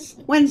sense.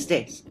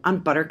 Wednesdays on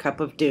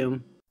Buttercup of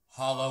Doom.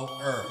 Hollow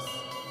Earth.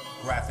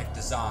 Graphic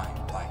design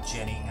by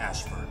Jenny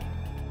Ashford.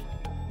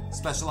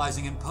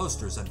 Specializing in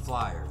posters and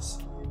flyers.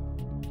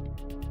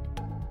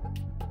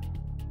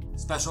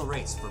 Special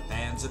rates for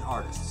bands and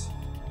artists.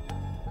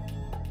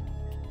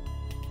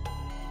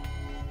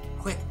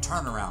 Quick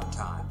turnaround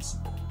times.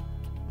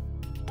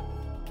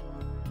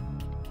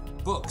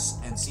 Books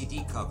and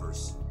CD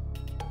covers.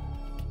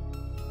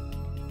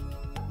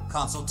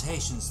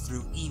 Consultations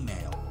through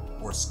email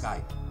or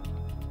Skype.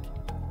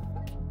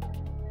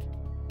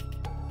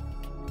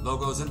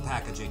 Logos and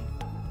packaging.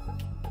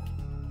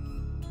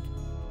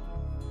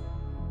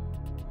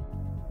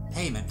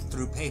 Payment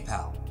through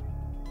PayPal.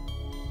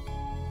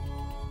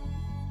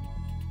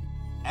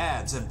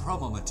 Ads and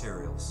promo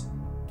materials.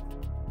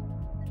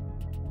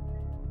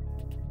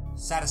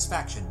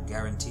 Satisfaction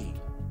guaranteed.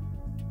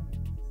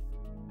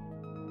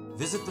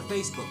 Visit the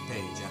Facebook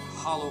page at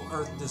Hollow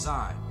Earth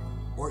Design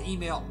or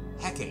email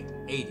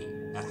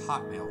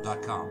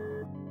hecate80@hotmail.com.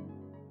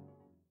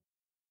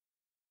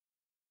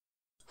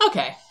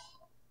 Okay.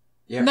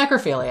 Yep.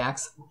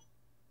 Necrophiliacs.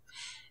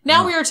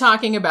 Now we are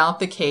talking about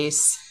the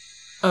case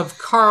of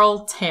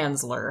Carl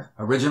Tanzler.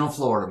 Original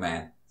Florida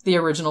man. The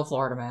original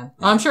Florida man.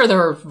 I'm sure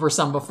there were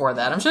some before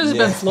that. I'm sure there's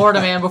been Florida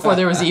man before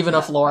there was even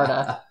a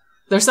Florida.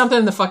 There's something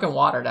in the fucking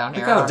water down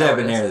here. Look how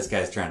debonair this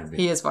guy's trying to be.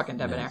 He is fucking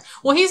debonair.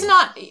 Well, he's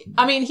not,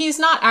 I mean, he's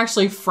not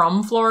actually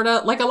from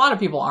Florida. Like, a lot of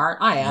people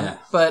aren't. I am. Yeah.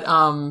 But,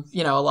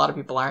 you know, a lot of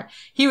people aren't.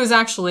 He was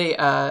actually,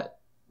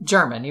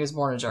 German. He was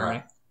born in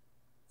Germany.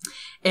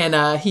 Right.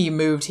 And, he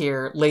moved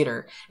here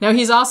later. Now,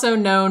 he's also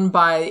known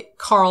by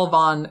Carl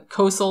von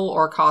Cosel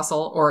or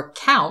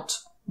Count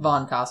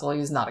von Cosel.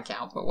 He's not a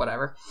count, but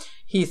whatever.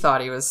 He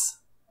thought he was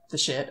the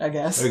shit, I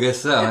guess. I guess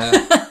so,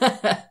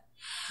 yeah.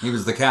 He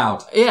was the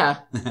count. Yeah.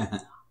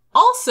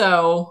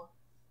 Also,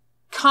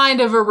 kind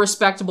of a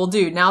respectable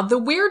dude. Now, the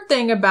weird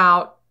thing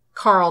about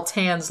Carl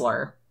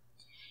Tanzler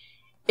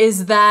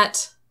is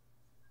that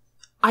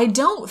I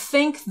don't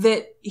think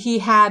that he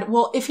had,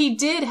 well, if he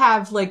did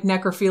have like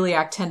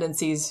necrophiliac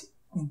tendencies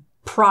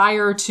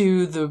prior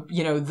to the,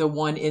 you know, the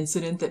one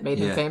incident that made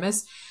him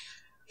famous,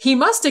 he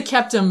must have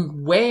kept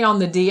him way on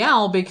the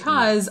DL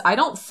because I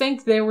don't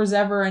think there was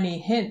ever any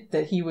hint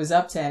that he was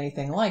up to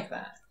anything like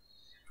that.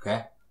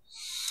 Okay.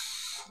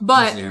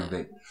 But,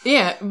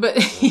 yeah, but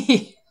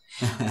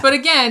but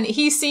again,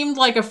 he seemed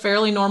like a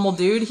fairly normal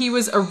dude. He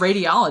was a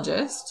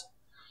radiologist.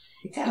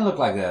 He kind of looked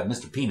like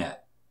Mr.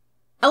 Peanut.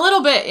 A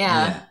little bit,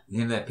 yeah.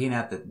 You know that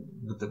Peanut that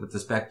with the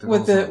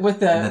spectacles, with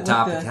the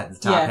top hat.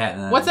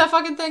 And what's that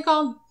fucking thing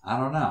called? I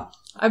don't know.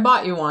 I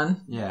bought you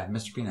one. Yeah,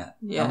 Mr. Peanut.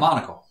 Yeah, a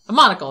monocle. A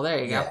monocle.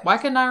 There you go. Why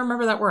couldn't I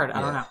remember that word?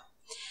 I don't know.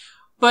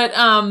 But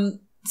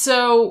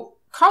so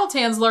Carl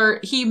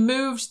Tanzler, he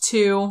moved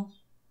to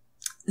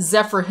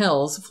Zephyr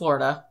Hills,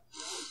 Florida,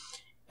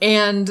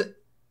 and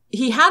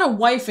he had a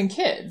wife and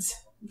kids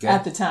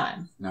at the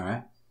time. All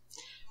right.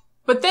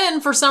 But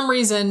then, for some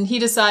reason, he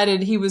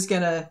decided he was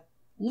going to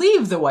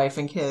leave the wife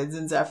and kids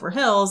in Zephyr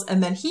Hills,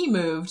 and then he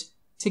moved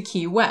to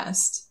Key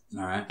West.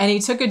 All right. And he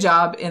took a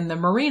job in the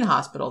Marine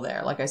Hospital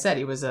there. Like I said,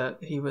 he was a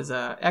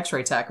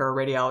X-ray tech, or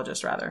a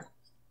radiologist, rather.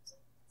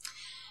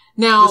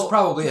 Now, there's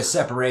probably a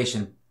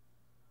separation.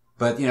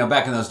 But, you know,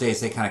 back in those days,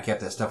 they kind of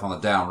kept that stuff on the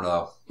down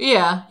low.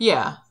 Yeah,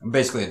 yeah.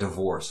 Basically a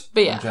divorce.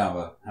 But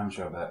yeah. I'm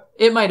sure about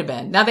it. It might have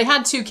been. Now, they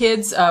had 2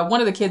 kids. One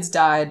of the kids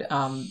died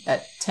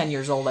at 10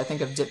 years old, I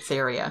think, of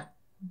diphtheria.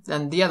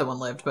 And the other one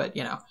lived, but,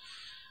 you know.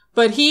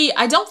 But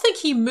I don't think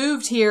he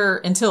moved here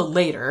until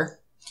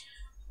later.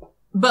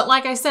 But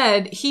like I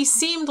said, he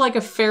seemed like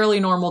a fairly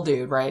normal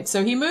dude, right?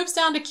 So he moves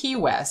down to Key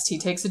West. He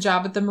takes a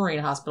job at the Marine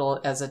Hospital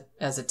as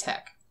a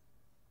tech.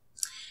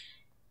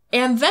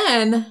 And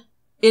then,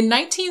 in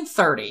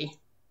 1930,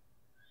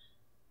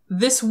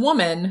 this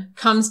woman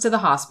comes to the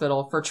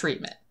hospital for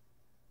treatment.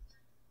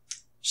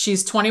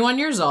 She's 21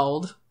 years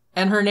old,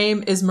 and her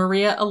name is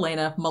Maria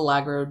Elena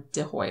Milagro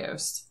de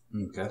Hoyos.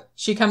 Okay.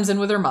 She comes in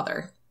with her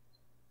mother.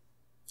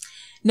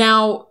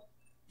 Now,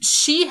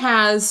 she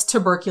has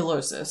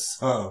tuberculosis.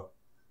 Oh.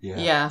 Yeah.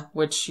 Yeah,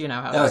 which, you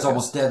know how that was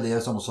almost deadly.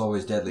 That's almost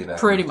always deadly back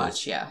pretty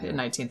much, yeah. In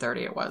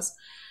 1930 it was.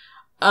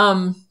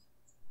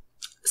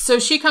 So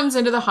she comes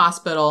into the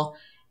hospital,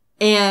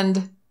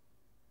 and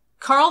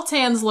Carl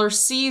Tanzler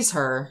sees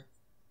her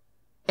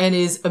and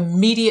is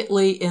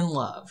immediately in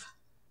love.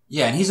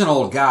 Yeah, and he's an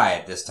old guy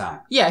at this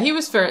time. Yeah, he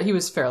was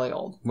fairly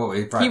old. Well,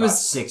 he probably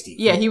was 60.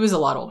 Yeah, he was a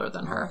lot older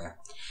than her. Yeah.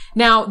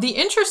 Now, the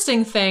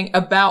interesting thing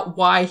about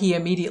why he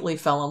immediately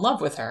fell in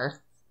love with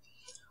her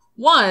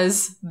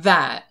was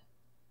that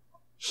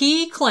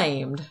he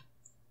claimed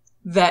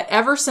that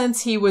ever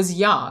since he was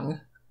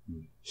young,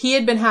 he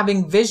had been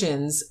having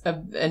visions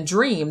and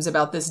dreams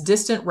about this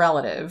distant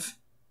relative.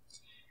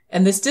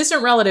 And this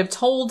distant relative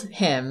told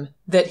him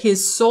that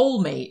his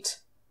soulmate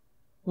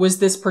was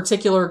this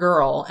particular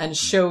girl and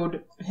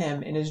showed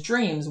him in his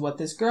dreams what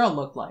this girl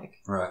looked like.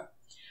 Right.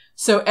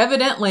 So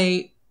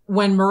evidently,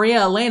 when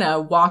Maria Elena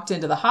walked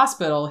into the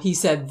hospital, he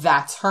said,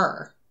 that's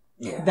her.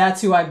 Yeah.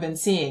 That's who I've been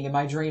seeing in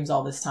my dreams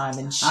all this time.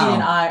 And she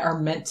and I are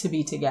meant to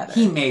be together.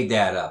 He made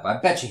that up. I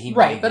bet you he made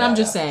right, but that I'm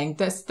just up. saying,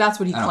 that's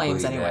what he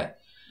claims anyway. That.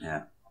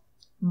 Yeah.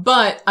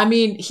 But, I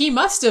mean, he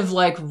must have,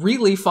 like,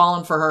 really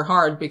fallen for her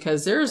hard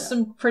because there's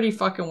some pretty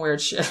fucking weird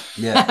shit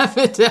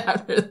happened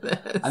after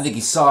this. I think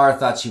he saw her,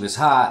 thought she was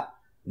hot,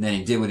 and then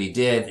he did what he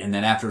did, and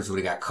then afterwards when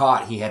he got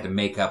caught, he had to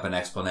make up an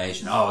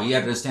explanation. Oh, you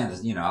have to understand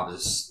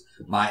this,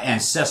 my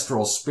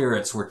ancestral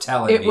spirits were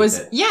telling me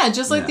that. Yeah,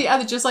 just like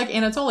just like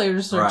Anatoly,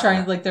 just sort of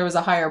trying, like, there was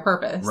a higher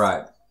purpose.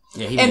 Right.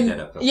 Yeah, he made that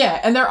up. Though. Yeah,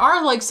 and there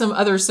are, like, some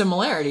other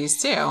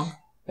similarities, too.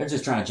 They're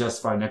just trying to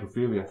justify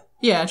necrophilia.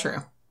 Yeah, true.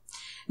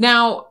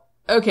 Now,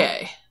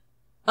 okay.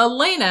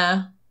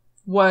 Elena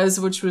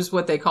which was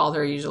what they called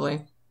her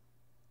usually.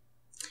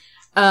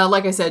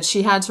 Like I said,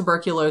 she had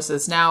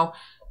tuberculosis. Now,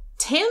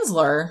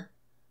 Tanzler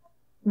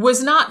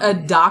was not a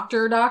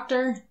doctor,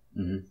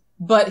 mm-hmm.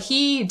 but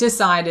he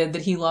decided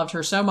that he loved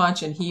her so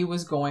much and he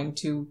was going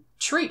to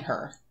treat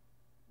her.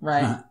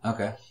 Right?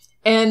 Okay.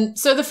 And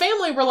so the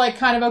family were like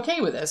kind of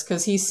okay with this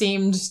because he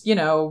seemed,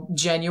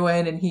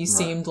 genuine and he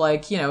seemed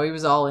like, he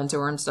was all into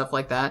her and stuff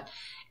like that.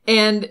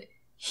 And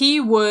he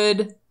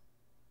would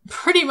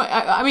pretty much,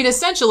 I mean,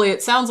 essentially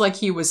it sounds like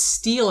he was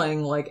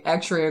stealing like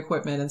x-ray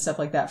equipment and stuff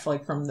like that for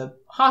like from the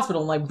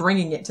hospital and like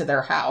bringing it to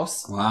their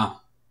house. Wow.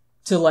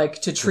 To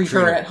treat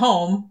her at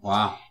home.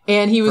 Wow.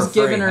 And he was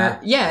giving her, huh?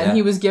 and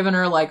he was giving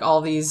her like all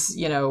these,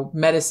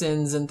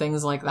 medicines and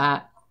things like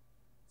that.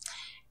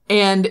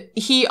 And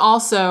he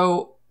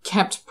also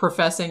kept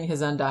professing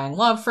his undying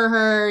love for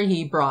her.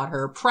 He brought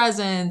her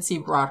presents. He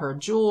brought her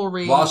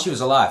jewelry. While she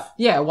was alive?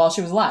 Yeah, while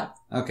she was alive.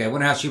 Okay,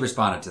 wonder how she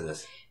responded to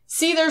this.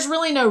 See, there's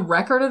really no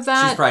record of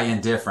that. She's probably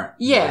indifferent.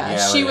 Yeah,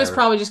 she was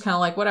probably just kind of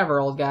like, whatever,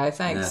 old guy,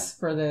 thanks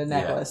for the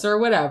necklace or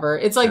whatever.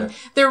 It's like,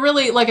 there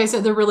really, like I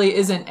said, there really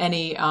isn't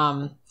any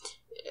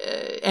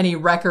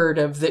record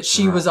of that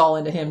she was all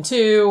into him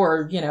too,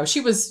 or,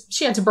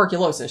 she had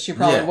tuberculosis. She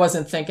probably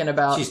wasn't thinking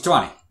about. She's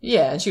 20.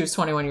 Yeah, and she was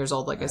 21 years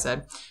old, like I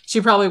said. She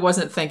probably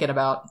wasn't thinking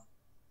about,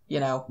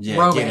 romance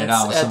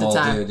at the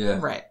time.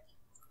 Dude, right.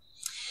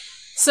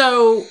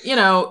 So,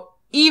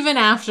 even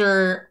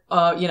after,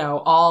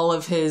 all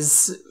of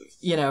his,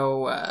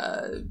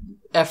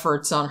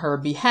 efforts on her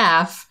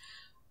behalf,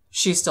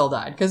 she still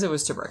died because it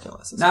was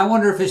tuberculosis. Now, I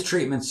wonder if his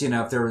treatments,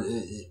 if there were,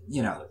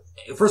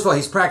 first of all,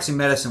 he's practicing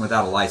medicine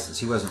without a license.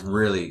 He wasn't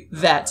really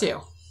that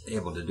too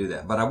able to do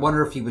that. But I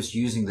wonder if he was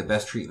using the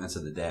best treatments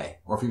of the day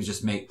or if he was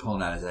just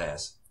pulling out his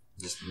ass.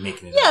 Just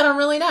making it up. I don't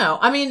really know.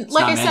 I mean, it's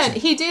like I said,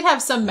 he did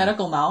have some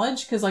medical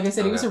knowledge because, like I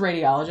said, he was a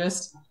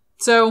radiologist.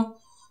 So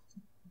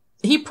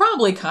he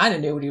probably kind of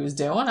knew what he was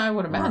doing, I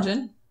would imagine.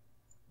 Right.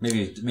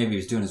 Maybe he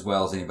was doing as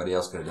well as anybody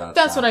else could have done.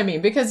 That's what I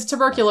mean, because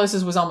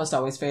tuberculosis was almost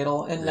always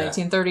fatal in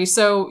 1930.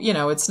 So,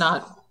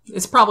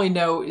 it's probably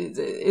no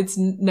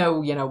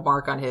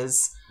mark on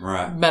his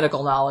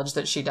medical knowledge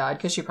that she died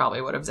because she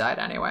probably would have died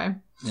anyway.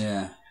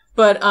 Yeah.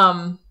 But,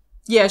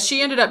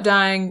 she ended up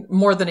dying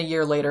more than a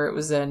year later. It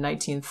was in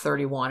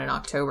 1931 in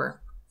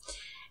October.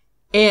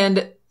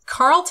 And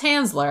Carl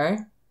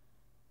Tanzler,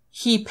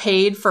 he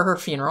paid for her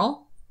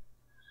funeral.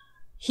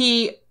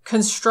 He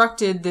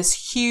constructed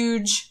this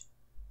huge,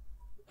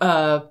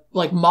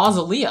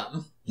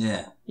 mausoleum.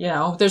 Yeah.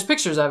 There's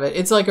pictures of it.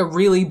 It's like a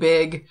really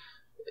big,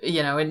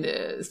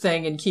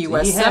 thing in Key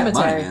West Cemetery.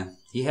 Money, man.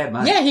 He had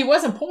money. Yeah, he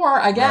wasn't poor,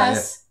 I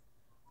guess.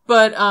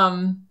 But,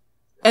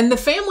 and the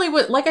family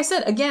would, like I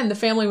said, again, the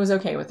family was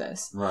okay with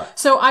this. Right.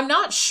 So I'm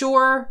not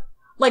sure,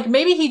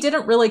 maybe he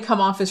didn't really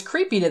come off as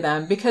creepy to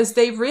them because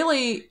they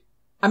really,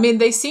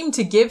 they seemed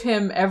to give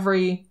him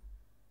every,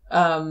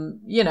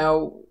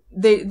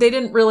 they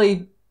didn't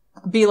really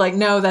be like,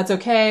 no, that's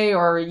okay,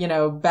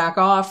 or, back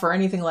off or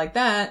anything like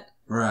that.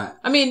 Right.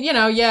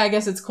 I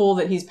guess it's cool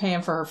that he's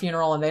paying for her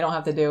funeral and they don't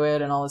have to do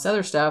it and all this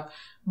other stuff.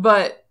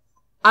 But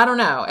I don't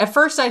know. At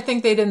first, I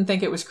think they didn't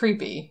think it was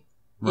creepy.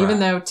 Right.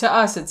 Even though to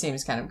us it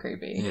seems kind of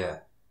creepy. Yeah.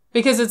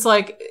 Because it's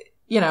like,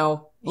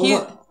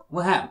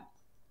 what happened?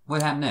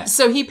 What happened next?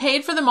 So he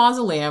paid for the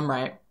mausoleum,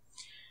 right?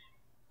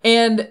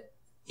 And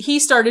he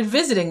started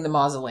visiting the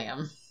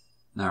mausoleum.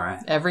 All right.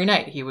 Every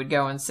night he would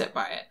go and sit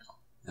by it.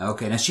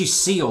 Okay. Now she's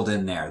sealed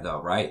in there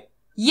though, right?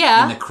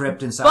 Yeah. In the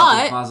crypt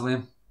inside the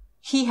mausoleum?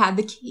 He had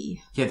the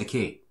key. He had the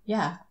key.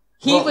 Yeah.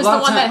 He was the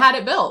one that had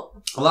it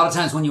built. A lot of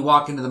times when you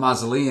walk into the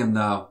mausoleum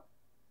though,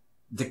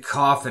 the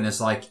coffin is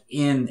like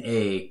in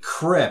a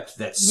crypt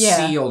that's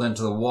sealed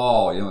into the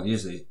wall,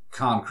 usually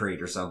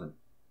concrete or something.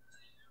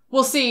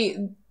 Well,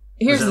 see,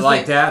 here's Was it the like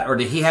thing. that? Or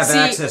did he have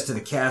access to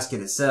the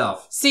casket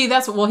itself? See,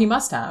 he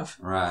must have.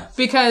 Right.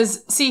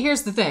 Because,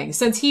 here's the thing.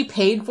 Since he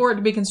paid for it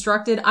to be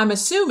constructed, I'm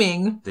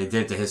assuming... They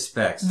did it to his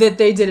specs. That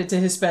they did it to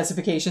his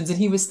specifications, and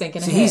he was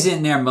thinking ahead. He's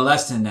in there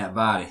molesting that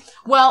body.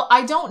 Well,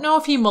 I don't know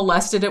if he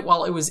molested it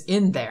while it was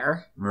in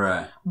there.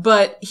 Right.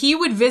 But he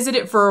would visit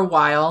it for a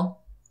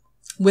while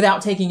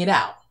without taking it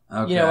out.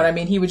 Okay. You know what I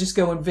mean? He would just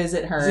go and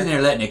visit her. He's in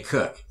there letting it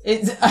cook.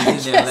 He's in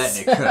there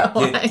letting it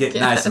cook. Get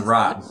nice and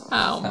rotten.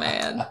 Oh,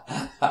 man.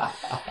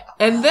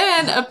 And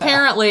then,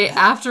 apparently,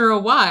 after a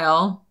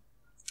while,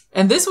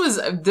 and this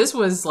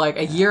was like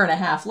a year and a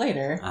half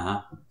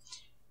later,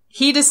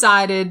 he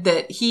decided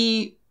that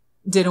he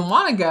didn't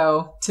want to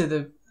go to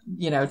the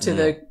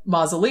the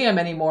mausoleum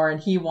anymore,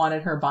 and he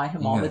wanted her by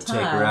him all the time.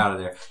 Take her out of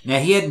there. Now,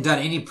 he hadn't done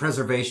any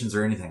preservations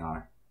or anything on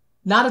her.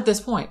 Not at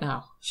this point,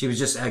 no. She was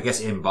just, I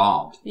guess,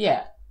 embalmed.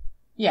 Yeah.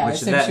 Yeah,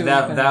 Which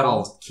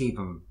that'll keep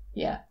them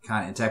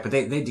kind of intact. But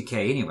they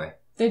decay anyway.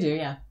 They do,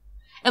 yeah.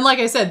 And like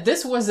I said,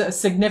 this was a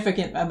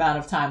significant amount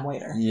of time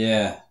later.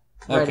 Yeah.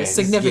 Okay. Right, a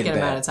significant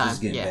amount of time.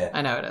 Yeah, bad.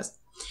 I know it is.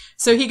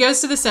 So he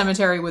goes to the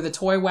cemetery with a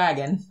toy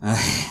wagon.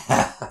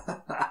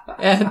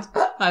 And,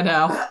 I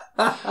know,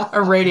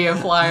 a radio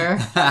flyer.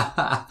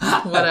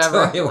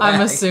 Whatever. I'm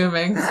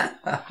assuming.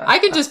 I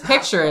can just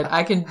picture it.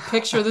 I can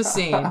picture the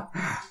scene.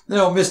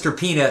 Little Mr.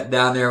 Peanut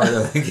down there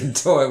with a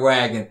toy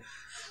wagon.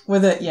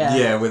 With it, yeah.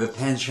 Yeah, with a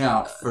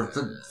penchant for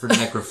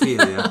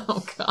necrophilia.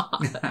 Oh, God.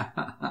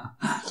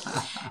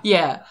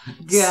 Yeah.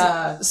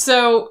 God.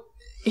 So,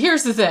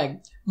 here's the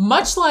thing.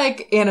 Much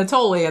like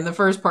Anatoly in the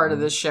first part of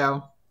this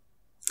show,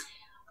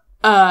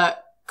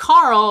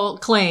 Carl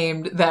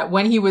claimed that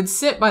when he would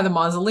sit by the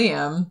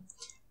mausoleum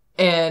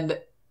and,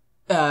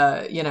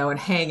 and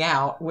hang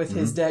out with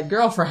his dead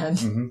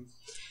girlfriend,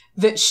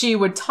 that she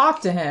would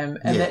talk to him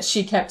and that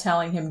she kept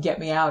telling him, get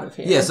me out of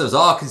here. Yeah, so it's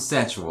all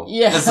consensual.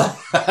 Yeah.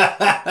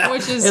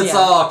 Which is, it's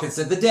all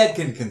consent. The dead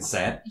can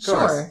consent.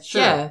 Sure.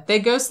 Yeah. They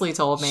ghostly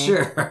told me.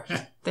 Sure.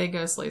 They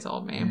ghostly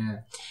told me.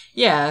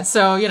 Yeah.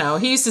 So,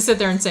 he used to sit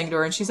there and sing to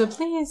her and she said,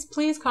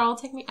 please, Carl,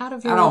 take me out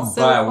of here. I don't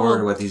buy a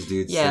word of what these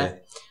dudes say.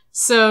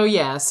 So,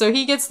 so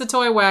he gets the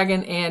toy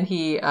wagon and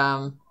he,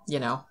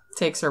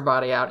 takes her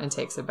body out and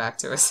takes it back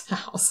to his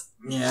house.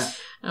 Yeah.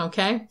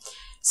 Okay.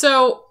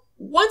 So,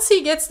 once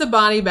he gets the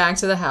body back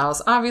to the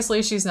house,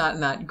 obviously she's not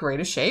in that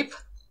great a shape.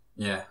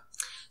 Yeah.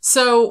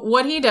 So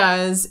what he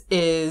does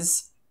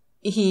is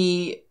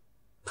he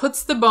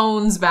puts the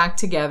bones back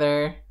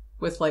together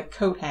with like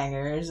coat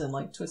hangers and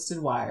like twisted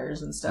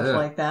wires and stuff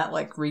like that,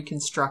 like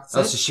reconstructs it.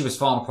 Oh, so she was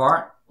falling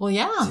apart? Well,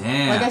 yeah.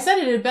 Damn. Like I said,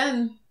 it had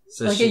been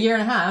a year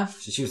and a half.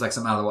 So she was like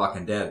something out of The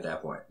Walking Dead at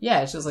that point.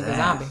 Yeah, she was like a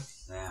zombie.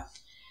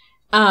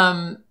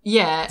 Yeah.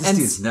 Yeah. This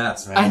dude's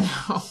nuts, man. I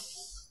know.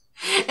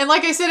 And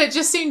like I said, it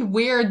just seemed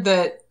weird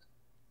that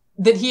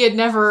he had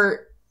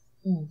never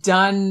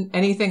done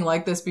anything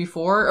like this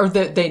before, or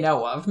that they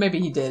know of. Maybe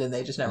he did and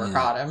they just never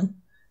caught him.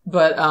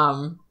 But,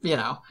 Maybe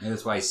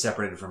that's why he's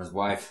separated from his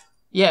wife.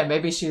 Yeah,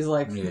 maybe she's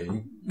like,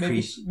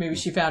 maybe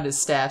she found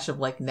his stash of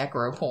like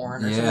necro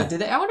porn or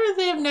something. I wonder if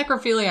they have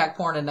necrophiliac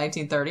porn in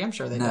 1930. I'm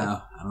sure they did.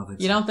 No, I don't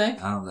think so. You don't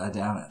think? I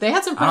doubt it. They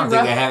had some pretty I don't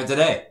think they have it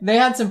today. They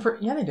had some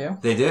yeah, they do.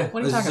 They do?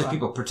 What are you talking about?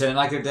 People pretending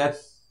like they're dead?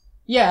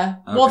 Yeah.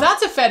 Okay. Well,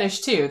 that's a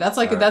fetish too. That's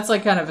like that's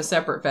like kind of a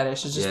separate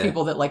fetish. It's just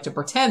people that like to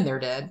pretend they're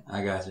dead.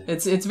 I got you.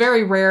 It's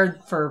very rare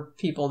for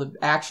people to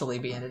actually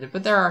be in it,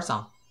 but there are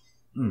some.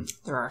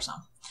 There are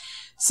some.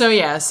 So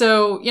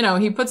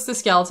he puts the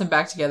skeleton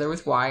back together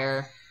with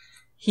wire.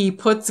 He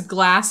puts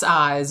glass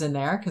eyes in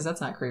there because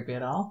that's not creepy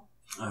at all.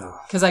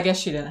 Because I guess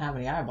she didn't have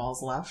any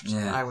eyeballs left.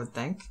 I would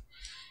think.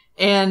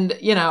 And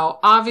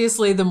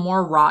obviously, the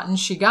more rotten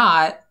she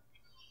got,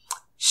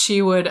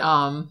 she would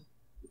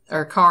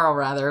or Carl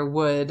rather,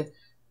 would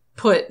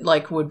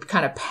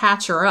kind of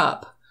patch her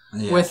up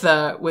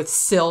with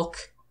silk.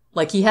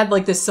 Like he had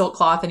like this silk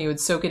cloth and he would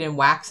soak it in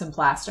wax and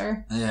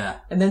plaster. Yeah.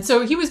 And then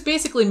so he was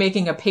basically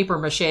making a paper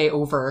mache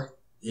over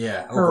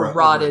her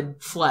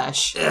rotted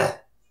flesh. Ugh.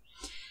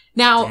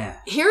 Now,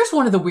 here's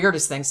one of the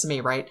weirdest things to me,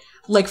 right?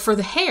 Like for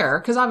the hair,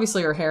 because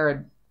obviously her hair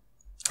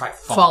had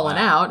fallen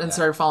out and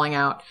started falling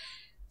out.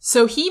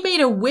 So he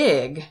made a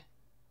wig.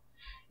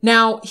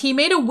 Now, he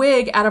made a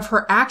wig out of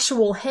her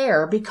actual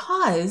hair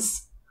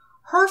because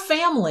her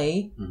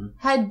family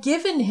had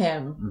given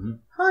him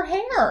her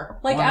hair.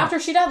 Like after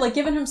she died, like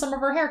given him some of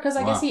her hair because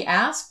I guess he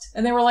asked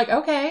and they were like,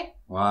 okay.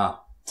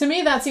 Wow. To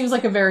me, that seems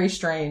like a very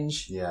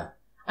strange. Yeah.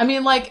 I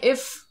mean, like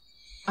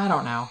I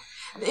don't know.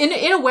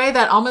 In a way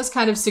that almost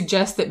kind of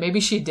suggests that maybe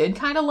she did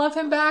kind of love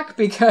him back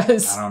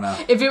because I don't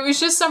know. If it was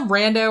just some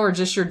rando or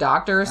just your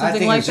doctor or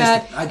something like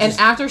that, and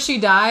after she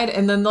died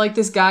and then like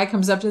this guy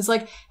comes up and is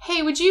like,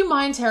 hey, would you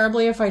mind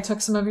terribly if I took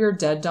some of your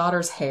dead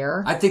daughter's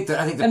hair? I think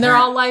they're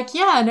all like,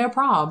 yeah, no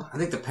problem. I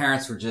think the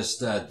parents were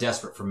just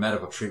desperate for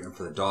medical treatment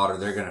for the daughter.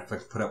 They're going to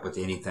put up with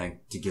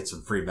anything to get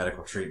some free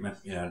medical treatment,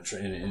 in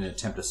an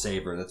attempt to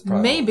save her. That's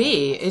probably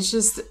maybe. It's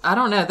just, I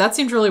don't know. That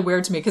seems really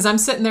weird to me because I'm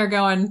sitting there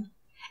going,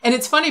 and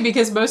it's funny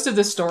because most of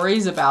the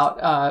stories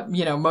about,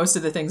 most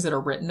of the things that are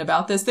written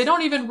about this, they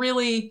don't even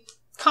really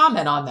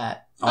comment on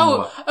that.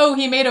 On Oh,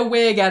 he made a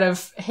wig out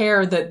of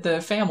hair that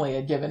the family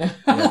had given him.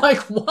 Yeah. I'm like,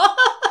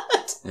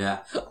 what? Yeah.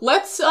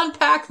 Let's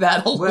unpack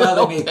that a Well,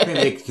 little maybe bit.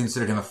 they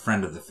considered him a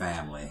friend of the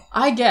family.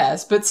 I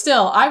guess, but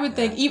still, I would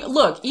think,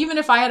 Yeah. even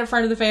if I had a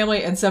friend of the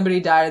family and somebody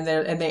died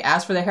and they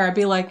asked for their hair, I'd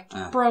be like,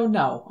 bro,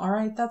 no. All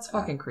right. That's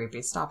fucking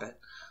creepy. Stop it.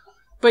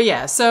 But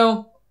yeah,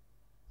 so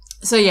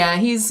yeah,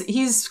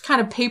 he's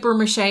kind of paper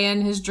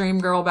macheing his dream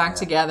girl back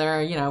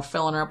together, you know,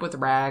 filling her up with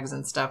rags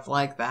and stuff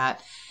like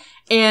that.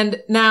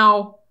 And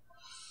now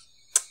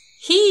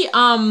he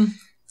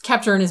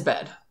kept her in his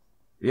bed.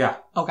 Yeah.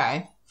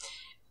 Okay.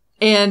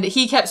 And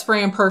he kept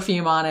spraying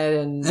perfume on it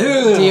and Ew.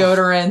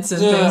 deodorants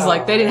and things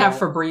like they didn't have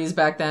Febreze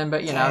back then,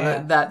 but you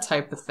know, that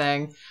type of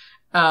thing.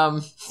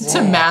 To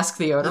mask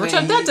the odor, which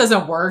that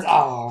doesn't work.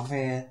 Oh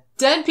man.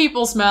 Dead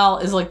people smell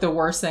is like the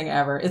worst thing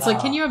ever. It's like,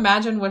 can you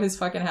imagine what his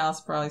fucking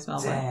house probably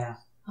smells like?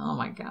 Oh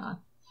my God.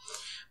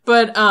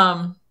 But,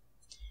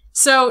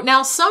 so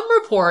now some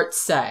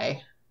reports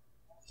say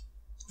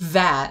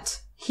that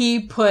he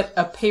put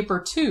a paper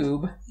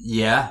tube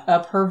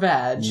up her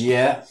vag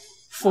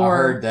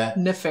for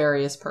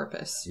nefarious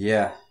purpose.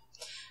 Yeah.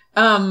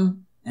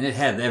 And it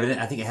had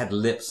I think it had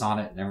lips on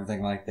it and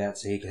everything like that,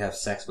 so he could have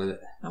sex with it.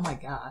 Oh my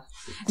God.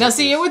 Now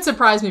see, it would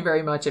surprise me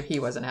very much if he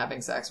wasn't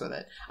having sex with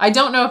it. I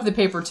don't know if the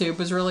paper tube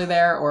was really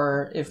there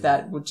or if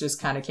that would just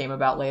kind of came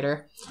about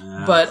later.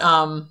 But,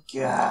 God.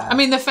 I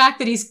mean, the fact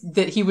that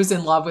he was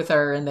in love with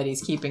her and that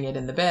he's keeping it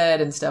in the bed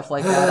and stuff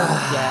like that.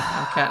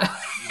 I'm kind of...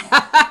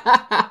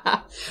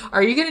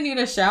 Are you going to need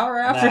a shower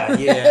after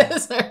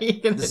this? Are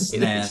you gonna This is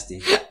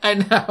nasty. I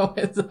know,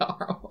 it's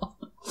horrible.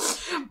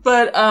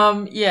 But,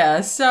 yeah,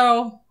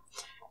 so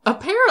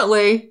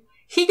apparently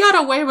he got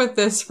away with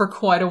this for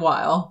quite a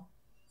while.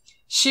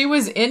 She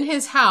was in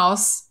his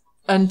house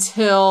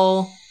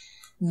until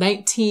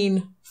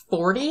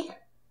 1940.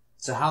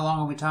 So how long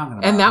are we talking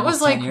about? And that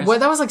Almost was 10 years?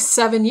 that was like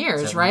 7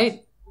 years,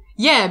 right?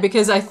 Yeah,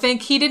 because I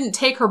think he didn't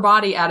take her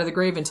body out of the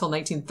grave until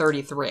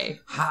 1933.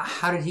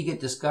 How did he get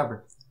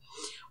discovered?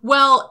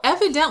 Well,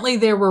 evidently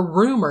there were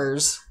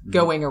rumors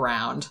going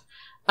around.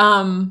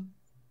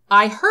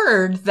 I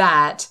heard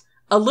that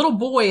a little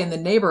boy in the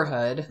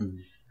neighborhood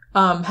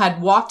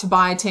had walked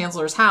by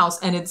Tanzler's house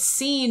and had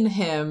seen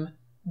him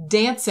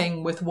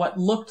dancing with what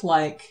looked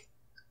like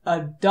a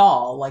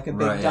doll, like a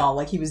big doll.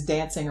 Like he was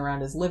dancing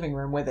around his living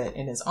room with it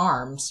in his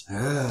arms.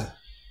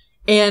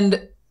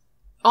 And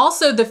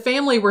also the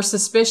family were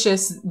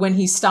suspicious when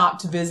he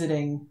stopped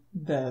visiting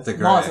the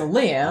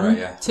mausoleum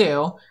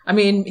too. I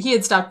mean, he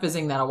had stopped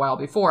visiting that a while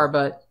before,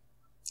 but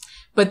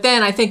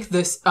then I think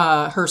this,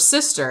 her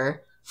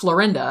sister,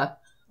 Florinda,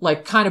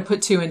 like kind of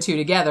put two and two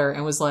together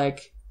and was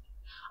like,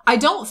 I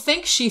don't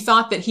think she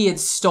thought that he had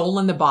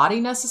stolen the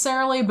body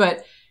necessarily,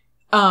 but,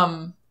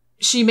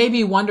 she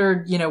maybe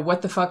wondered, you know,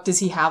 what the fuck does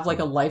he have like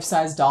a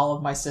life-size doll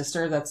of my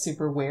sister? That's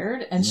super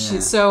weird. And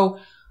so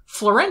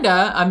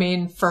Florinda, I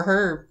mean, for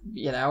her,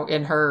 you know,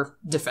 in her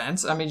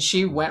defense, I mean,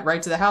 she went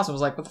right to the house and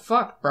was like, what the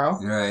fuck, bro?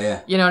 Right,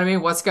 yeah. You know what I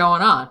mean? What's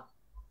going on?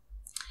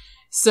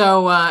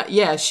 So,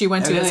 yeah, she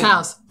went to his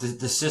house.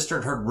 The sister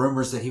had heard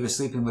rumors that he was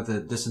sleeping with the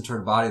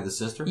disinterred body of the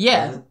sister?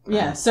 Yeah,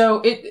 yeah. So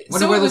it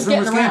where those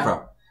rumors came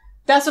from.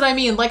 That's what I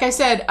mean. Like I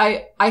said,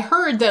 I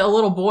heard that a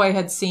little boy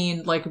had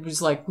seen, like, it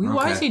was like,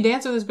 why is he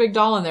dancing with this big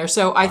doll in there?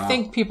 So I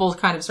think people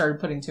kind of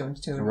started putting two and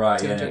two.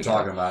 Right, yeah, they're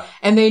talking about it.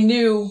 And they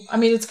knew, I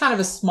mean, it's kind of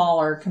a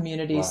smaller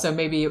community, so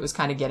maybe it was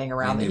kind of getting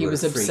around that he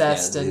was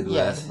obsessed and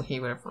he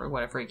would have,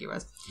 what a freak he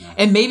was. Yeah.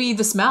 And maybe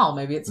the smell,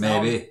 maybe it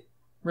smelled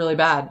really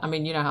bad. I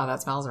mean, you know how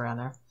that smells around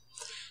there.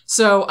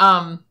 So,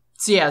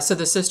 so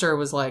the sister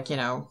was like, you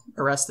know,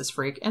 arrest this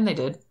freak. And they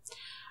did.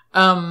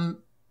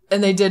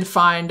 And they did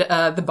find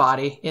the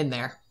body in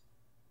there.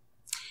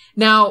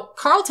 Now,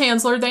 Carl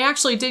Tanzler, they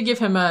actually did give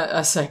him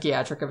a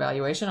psychiatric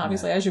evaluation,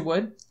 obviously, as you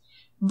would.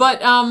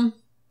 But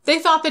they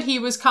thought that he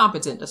was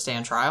competent to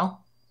stand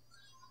trial.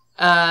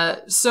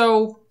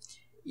 So,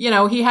 you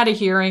know, he had a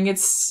hearing.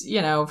 It's,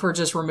 you know, for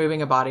just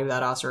removing a body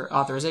without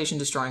authorization,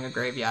 destroying a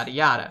grave, yada,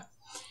 yada.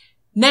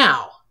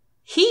 Now,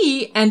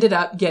 he ended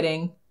up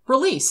getting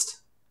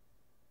released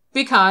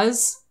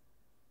because,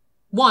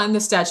 one, the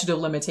statute of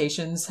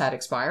limitations had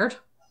expired.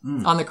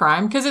 On the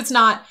crime, because it's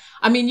not,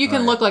 I mean, you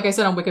can look, like I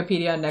said, on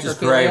Wikipedia, necrophilia. Just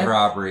grave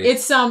robbery.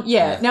 It's now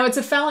it's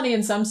a felony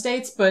in some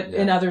states, but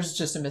in others, it's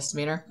just a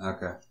misdemeanor.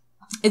 Okay.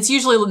 It's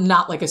usually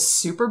not like a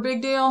super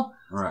big deal.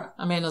 Right.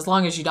 I mean, as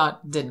long as you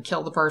didn't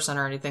kill the person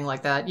or anything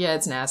like that. Yeah,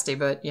 it's nasty,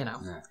 but, you know,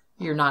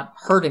 you're not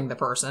hurting the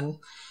person.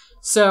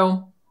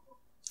 So,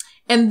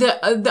 and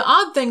the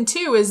odd thing,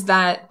 too, is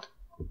that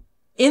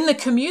in the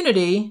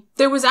community,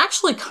 there was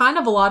actually kind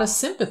of a lot of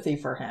sympathy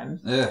for him.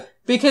 Yeah.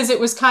 Because it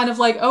was kind of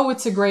like, oh,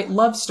 it's a great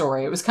love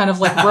story. It was kind of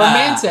like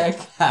romantic,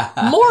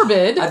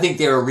 morbid. I think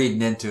they were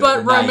reading into it.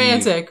 But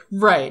romantic.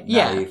 Naive. Right.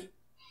 Yeah. Naive.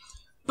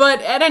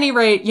 But at any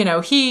rate, you know,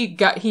 he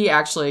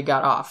actually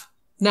got off.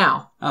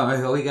 Now. Oh,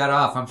 well, he got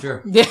off, I'm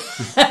sure.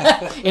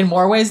 In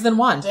more ways than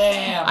one.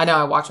 Damn. I know,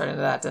 I walked right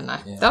into that, didn't I?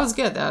 Yeah. That was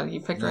good, though.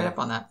 You picked right up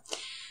on that.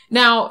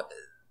 Now,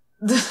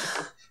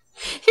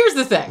 here's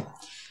the thing.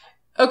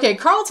 Okay,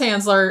 Carl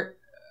Tanzler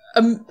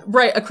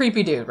Right, a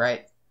creepy dude,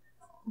 right?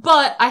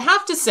 But I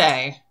have to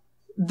say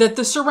that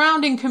the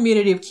surrounding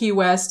community of Key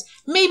West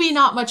maybe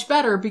not much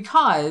better,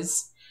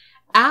 because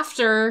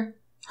after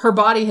her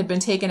body had been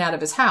taken out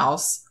of his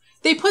house,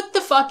 they put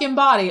the fucking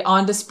body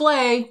on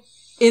display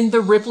in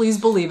the Ripley's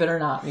Believe It or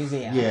Not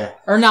museum. Yeah.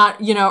 Or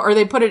not, or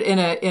they put it in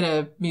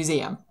a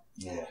museum.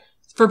 Yeah.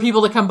 For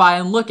people to come by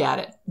and look at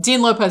it.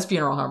 Dean Lopez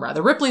Funeral Home,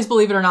 rather. Ripley's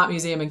Believe It or Not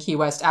museum in Key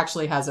West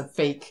actually has a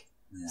fake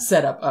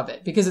setup of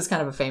it, because it's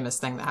kind of a famous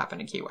thing that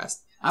happened in Key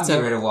West. I'm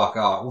getting ready to walk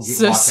out.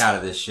 Walk out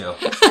of this show.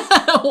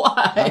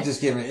 Why? I've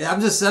just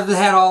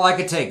had all I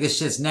could take. This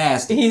shit's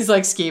nasty. He's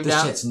like skeeved out.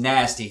 This shit's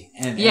nasty.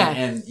 And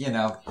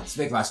it's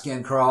making my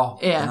skin crawl.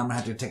 Yeah. And I'm gonna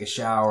have to take a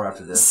shower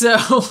after this. So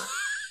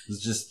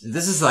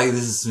this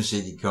is some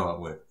shit you come up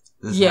with.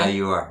 This is how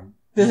you are.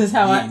 This is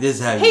how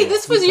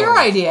this was your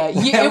idea.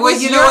 It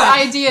was your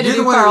idea to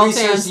do Carl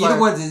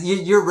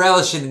Tanzler. You're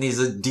relishing in these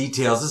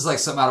details. This is like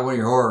something out of one of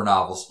your horror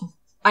novels.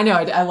 I know.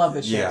 I love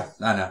this shit. Yeah,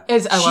 I know.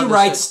 She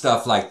writes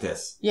stuff like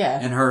this.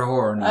 Yeah. In her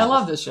horror novels. I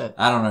love this shit.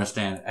 I don't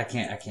understand it. I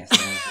can't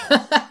stand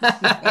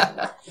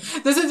it.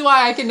 This is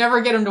why I can never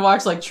get him to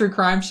watch like true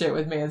crime shit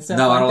with me and stuff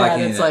like I don't that.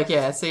 like It's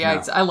that.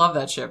 like, I love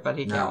that shit, but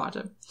he can't watch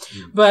it.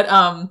 But,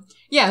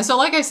 so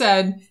like I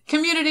said,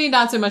 Community,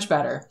 not so much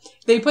better.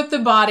 They put the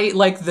body,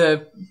 like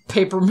the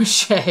paper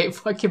mache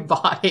fucking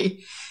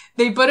body,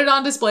 they put it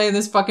on display in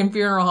this fucking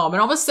funeral home, and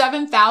almost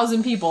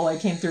 7,000 people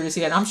came through to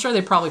see it. And I'm sure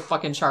they probably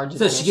fucking charge.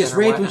 So she gets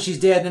raped when she's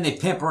dead, then they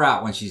pimp her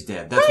out when she's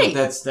dead. That's right.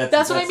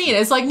 That's what I mean.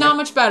 It's like not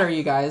much better,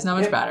 you guys. Not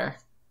much better.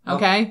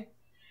 Okay?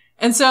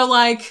 And so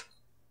like,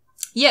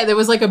 there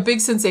was like a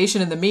big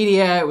sensation in the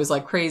media. It was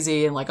like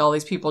crazy, and like all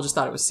these people just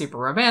thought it was super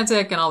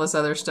romantic and all this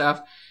other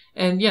stuff.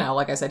 And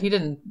like I said, he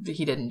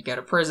didn't go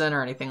to prison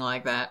or anything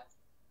like that.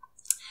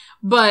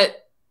 But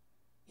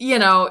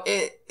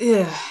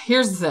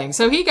here's the thing.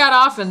 So he got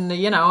off, and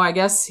I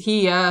guess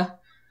he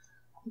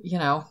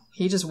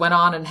just went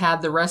on and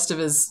had the rest of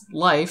his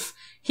life.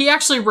 He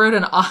actually wrote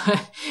an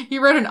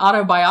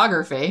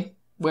autobiography,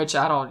 which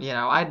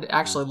I'd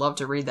actually love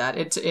to read that.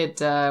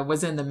 It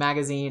was in the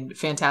magazine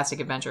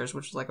Fantastic Adventures,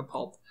 which was like a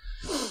pulp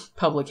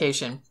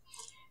publication.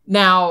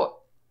 Now,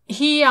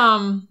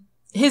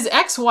 his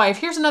ex-wife,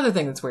 here's another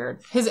thing that's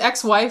weird. His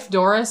ex-wife,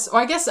 Doris,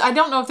 I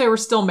don't know if they were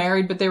still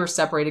married, but they were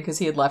separated because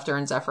he had left her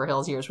in Zephyr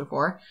Hills years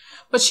before.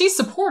 But she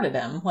supported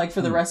him, like,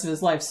 for the rest of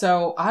his life.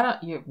 So, I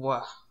don't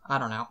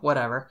know,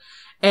 whatever.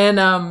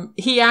 And,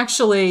 he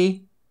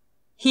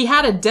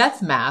had a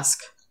death mask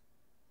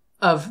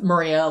of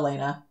Maria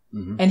Elena.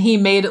 Mm-hmm. And he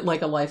made it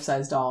like a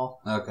life-size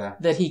doll. Okay.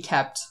 That he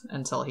kept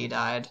until he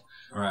died.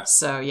 Right.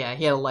 So, he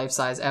had a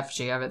life-size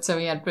effigy of it. So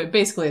he had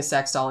basically a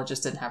sex doll. It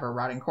just didn't have a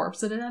rotting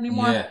corpse in it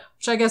anymore. Yeah.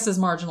 Which I guess is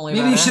marginally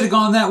better. Maybe you should have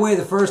gone that way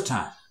the first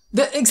time.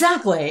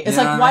 Exactly. It's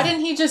like, why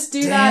didn't he just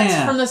do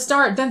that from the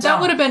start? Then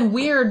that would have been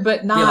weird,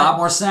 but not... Be a lot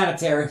more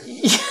sanitary.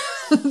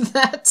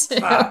 That too.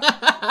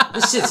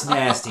 This shit's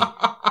nasty.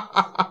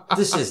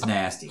 This is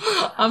nasty.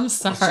 I'm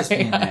sorry. It's just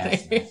being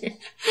nasty.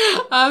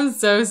 I'm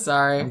so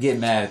sorry. I'm getting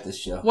mad at this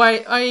show. Why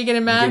are you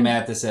getting mad? I'm getting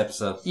mad at this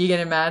episode. You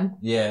getting mad?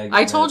 Yeah.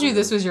 I told you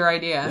this was your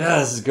idea. Yeah,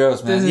 this is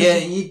gross, man.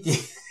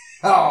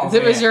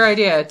 It was your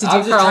idea to do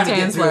Carl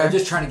Tanzler. I'm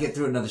just trying to get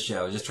through another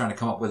show. Just trying to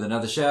come up with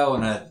another show,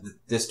 and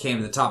this came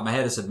to the top of my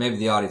head. I said, maybe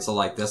the audience will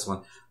like this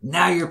one.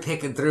 Now you're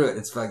picking through it.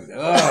 It's fucking,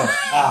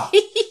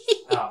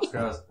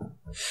 gross.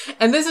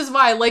 And this is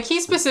why, like,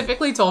 he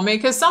specifically told me,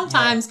 because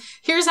sometimes,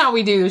 here's how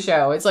we do the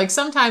show. It's like,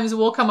 sometimes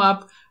we'll come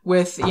up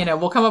with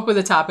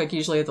a topic,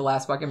 usually at the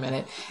last fucking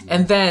minute.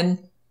 And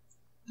then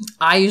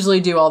I usually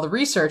do all the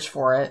research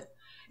for it.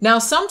 Now,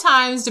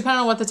 sometimes, depending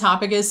on what the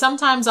topic is,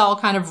 sometimes I'll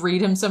kind of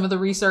read him some of the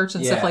research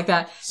and stuff like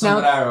that.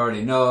 Some that I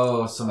already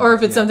know. Or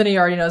if it's something he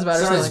already knows about.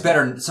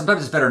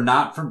 Sometimes it's better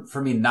not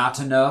for me not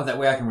to know. That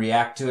way I can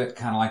react to it,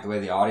 kind of like the way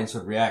the audience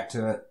would react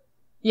to it.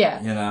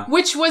 Yeah.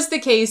 Which was the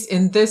case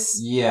in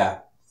this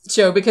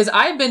show, because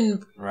I've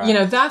been,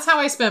 that's how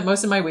I spent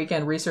most of my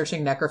weekend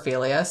researching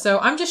necrophilia. So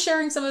I'm just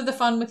sharing some of the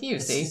fun with you,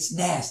 see? It's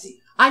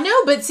nasty. I know,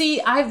 but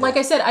see, like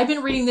I said, I've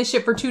been reading this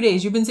shit for 2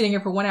 days. You've been sitting here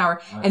for 1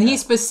 hour. Okay. And he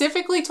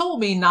specifically told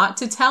me not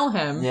to tell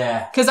him.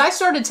 Yeah. Because I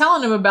started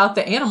telling him about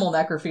the animal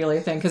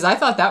necrophilia thing, because I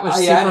thought that was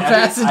super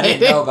fascinating. I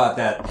didn't know about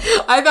that.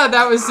 I thought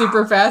that was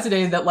super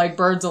fascinating, that like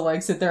birds will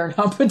like sit there and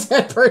hump a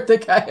dead bird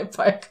that got hit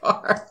by a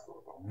car.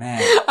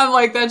 Man. I'm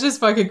like, that just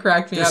fucking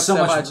cracked me up so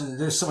much.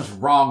 There's so much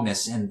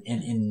wrongness in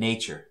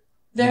nature.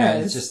 There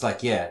is. It's just like,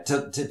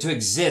 to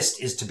exist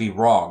is to be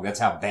wrong. That's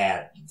how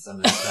bad some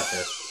of this stuff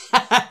is.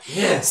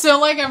 Yeah. So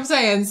like I'm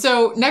saying,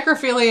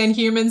 necrophilia in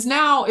humans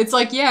now, it's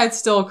like, it's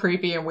still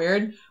creepy and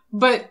weird,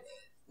 but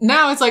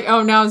now it's like,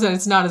 now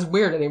it's not as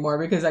weird anymore,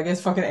 because I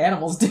guess fucking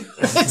animals do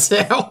it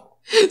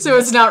too. So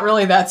it's not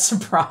really that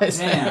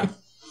surprising. Damn.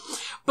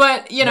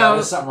 But,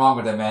 there's something wrong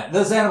with them, man.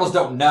 Those animals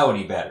don't know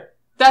any better.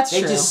 That's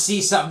true. They just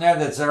see something there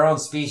that's their own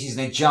species, and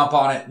they jump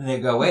on it, and they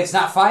go, wait, it's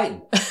not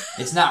fighting.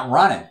 It's not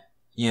running.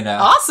 You know?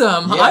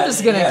 Awesome. Yeah, I'm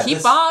just going to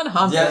keep on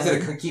humping. Yeah, it's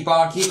going to keep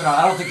on keeping on.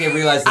 I don't think they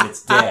realize that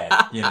it's dead,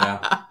 you know?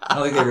 I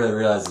don't think they really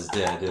realize it's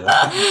dead, do they?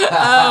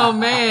 Oh,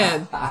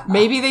 man.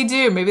 Maybe they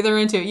do. Maybe they're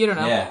into it. You don't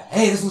know. Yeah.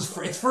 Hey, this one's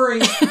free. It's free.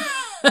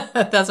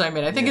 That's what I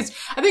mean. I think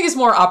it's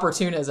more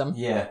opportunism.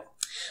 Yeah.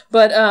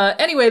 But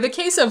anyway, the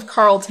case of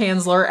Carl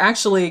Tanzler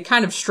actually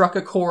kind of struck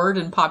a chord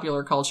in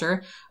popular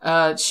culture.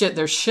 There's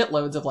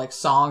shitloads of like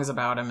songs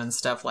about him and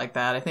stuff like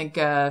that. I think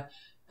and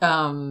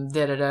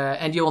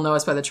You'll Know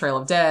Us by the Trail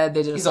of Dead.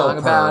 They did a song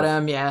about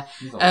him, yeah.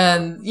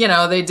 And you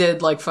know, they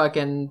did like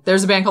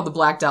there's a band called the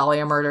Black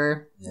Dahlia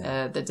Murder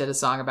that did a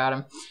song about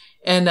him.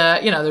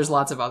 And you know, there's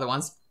lots of other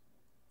ones.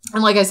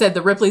 And like I said,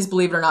 the Ripley's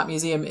Believe It or Not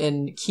Museum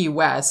in Key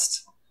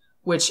West,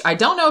 which I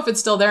don't know if it's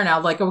still there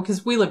now, like,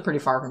 because we live pretty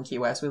far from Key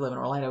West. We live in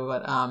Orlando,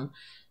 but,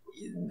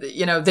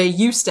 you know, they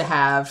used to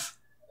have,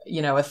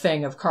 you know, a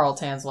thing of Carl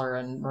Tanzler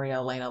and Maria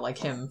Elena, like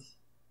him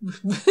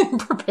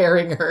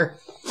preparing her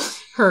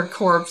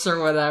corpse or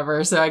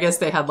whatever. So I guess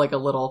they had like a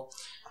little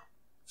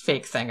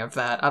fake thing of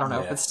that. I don't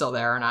know if it's still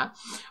there or not.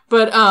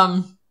 But,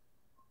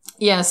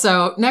 yeah,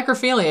 so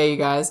necrophilia, you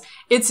guys,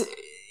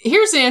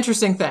 here's the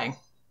interesting thing.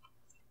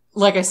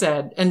 Like I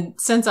said, and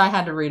since I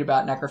had to read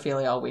about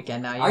necrophilia all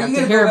weekend now, you have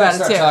to hear about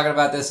it too. Talking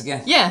about this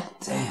again? Yeah.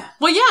 Damn.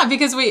 Well, yeah,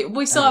 because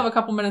we still have a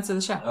couple minutes of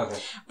the show. Okay.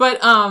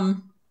 But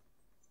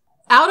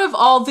out of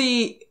all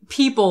the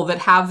people that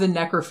have the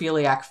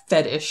necrophiliac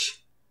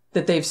fetish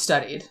that they've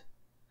studied,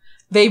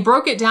 they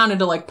broke it down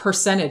into like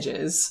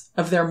percentages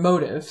of their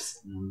motives,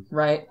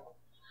 right?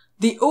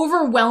 The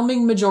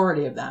overwhelming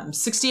majority of them,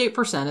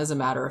 68% as a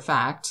matter of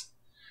fact,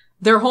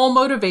 their whole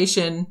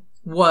motivation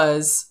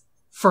was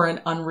for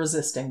an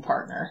unresisting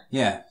partner.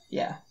 Yeah.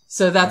 Yeah.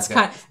 So that's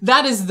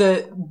that is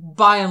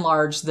by and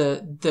large,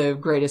 the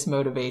greatest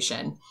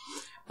motivation.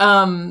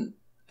 And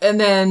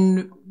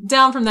then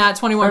down from that,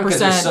 21%. Because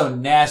they're so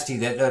nasty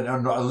that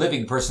a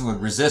living person would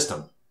resist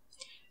them.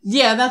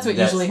 Yeah, that's what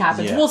usually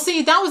happens. Yeah. Well,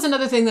 see, that was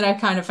another thing that I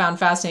kind of found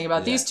fascinating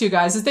about these two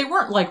guys is they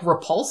weren't like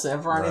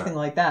repulsive or anything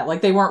like that.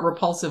 Like they weren't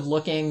repulsive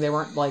looking. They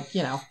weren't like,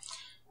 you know,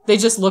 they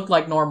just looked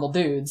like normal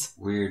dudes.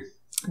 Weird.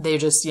 They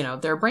just, you know,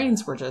 their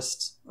brains were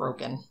just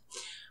broken.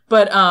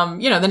 But,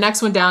 you know, the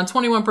next one down,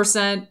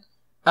 21%,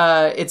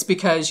 it's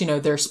because, you know,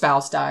 their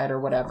spouse died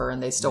or whatever,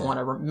 and they still want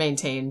to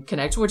maintain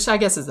connection, which I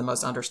guess is the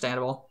most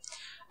understandable.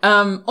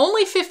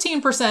 Only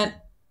 15%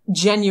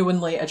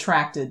 genuinely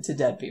attracted to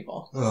dead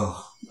people.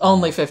 Ugh.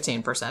 Only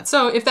 15%.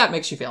 So if that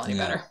makes you feel any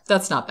better,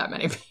 that's not that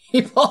many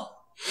people.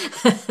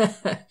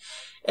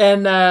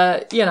 And,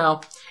 you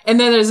know, and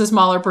then there's a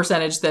smaller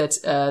percentage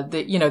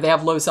that, you know, they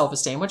have low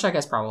self-esteem, which I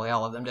guess probably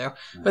all of them do,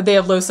 but they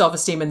have low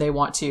self-esteem and they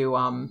want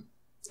to,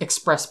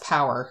 express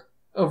power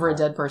over a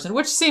dead person,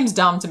 which seems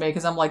dumb to me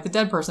because I'm like, the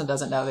dead person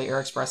doesn't know that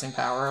you're expressing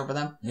power over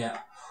them. Yeah.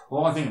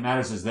 Well, one thing that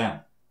matters is them.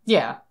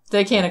 Yeah.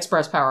 They can't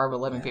express power over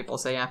living people,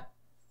 so yeah.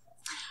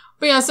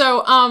 But yeah,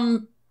 so,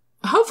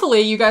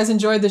 hopefully you guys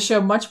enjoyed the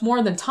show much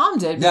more than Tom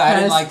did. No, I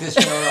didn't like this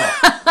show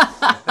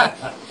at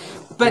all.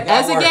 But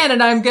as again,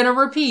 and I'm going to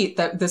repeat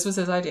that this was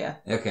his idea.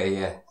 Okay,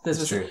 yeah. This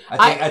was true.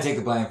 I take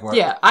the blame for it.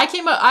 Yeah, I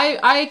came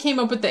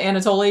up with the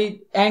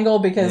Anatoly angle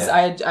because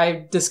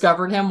I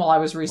discovered him while I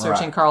was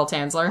researching Carl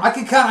Tanzler. I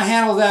could kind of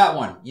handle that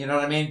one. You know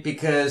what I mean?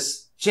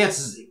 Because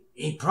chances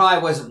he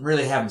probably wasn't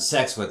really having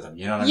sex with them.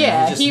 You know what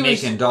I mean? He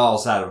was making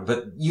dolls out of them.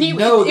 But you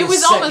know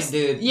this second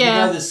dude. Yeah,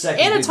 you know this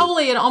second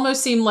Anatoly, it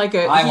almost seemed like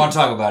a. I don't want to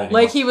talk about it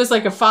anymore. Like he was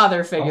like a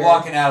father figure. I'm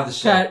walking out of the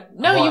show.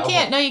 No, you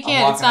can't.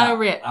 It's not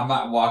over yet. I'm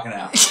not walking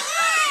out.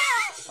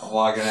 I'm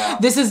walking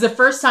out. This is the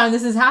first time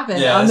this has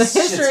happened on the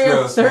history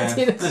of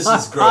 13 o'clock. This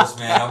is gross,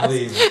 man. I'm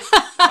leaving.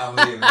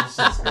 This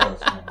is gross,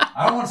 man.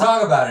 I don't want to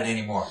talk about it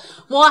anymore.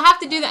 Well, I have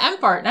to do the end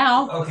part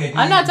now. Okay.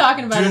 I'm not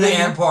talking about it anymore. Do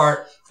the end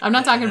part. I'm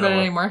not talking about it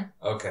anymore.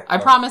 Okay. I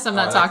promise I'm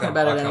not talking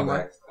about it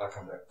anymore. I'll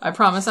come back. I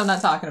promise I'm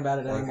not talking about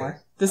it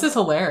anymore. This is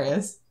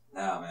hilarious.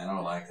 No, man, I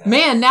don't like that.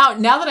 Man, now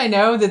that I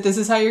know that this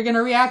is how you're going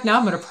to react, now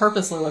I'm going to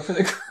purposely look for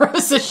the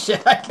grossest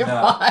shit I can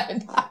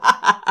find.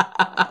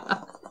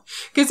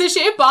 Because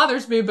it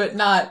bothers me, but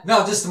not.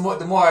 No, just the more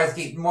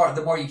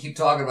you keep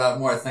talking about it, the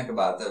more I think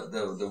about it,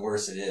 the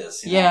worse it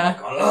is. You know? Yeah. Like,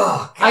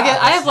 oh, God,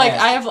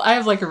 I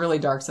have like a really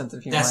dark sense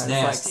of humor. That's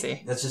nasty.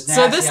 Like, that's just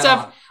nasty. So this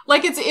stuff,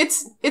 like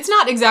it's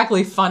not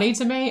exactly funny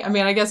to me. I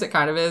mean, I guess it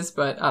kind of is,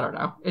 but I don't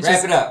know.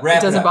 Wrap it up.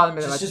 It doesn't bother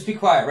me that much. Just be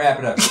quiet. Wrap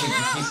it up.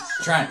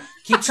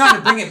 Keep trying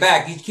to bring it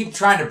back. You keep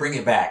trying to bring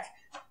it back.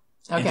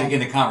 Okay.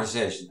 Into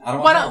conversation. I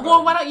don't.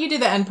 Why don't you do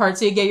the end part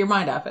so you get your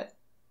mind off it?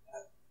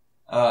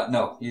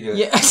 No, you do it.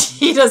 Yeah,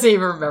 he doesn't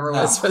even remember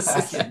what it's supposed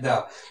to say.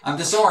 No, I'm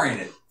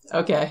disoriented.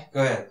 Okay.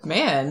 Go ahead.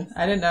 Man,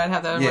 I didn't know I'd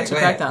have that much to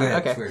effect on it.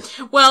 Okay.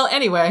 Well,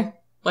 anyway,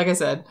 like I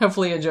said,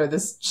 hopefully you enjoyed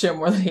this show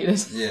more than he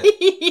did. Yeah.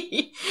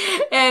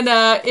 And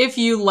if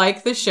you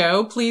like the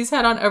show, please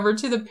head on over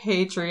to the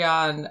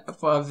Patreon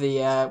of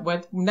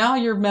the, now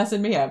you're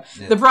messing me up.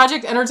 Yeah. The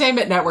Project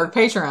Entertainment Network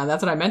Patreon.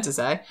 That's what I meant to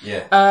say.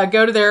 Yeah.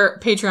 Go to their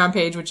Patreon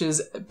page, which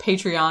is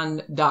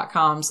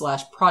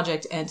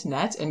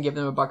patreon.com/projectentnet, and give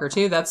them $1 or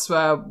 $2. That's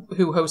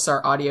who hosts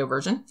our audio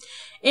version.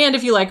 And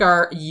if you like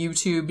our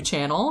YouTube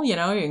channel, you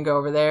can go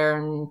over there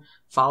and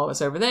follow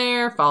us over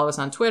there. Follow us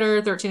on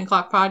Twitter, 13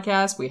 O'Clock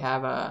Podcast. We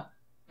have a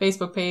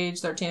Facebook page,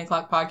 13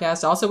 O'Clock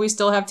Podcast. Also, we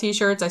still have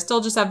t-shirts. I still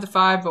just have the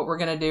 5, but we're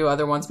going to do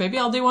other ones. Maybe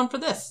I'll do one for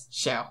this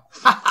show.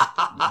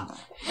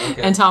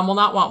 Okay. And Tom will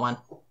not want one.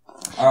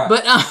 All right.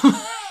 But,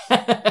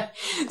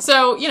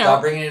 so,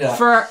 Stop bringing it up.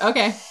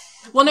 Okay.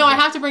 Well, no, I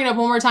have to bring it up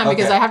one more time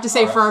because I have to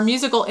say for our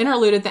musical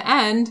interlude at the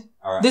end,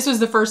 this was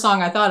the first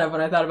song I thought of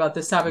when I thought about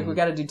this topic. We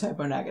got to do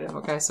typo negative.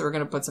 Okay. So we're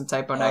going to put some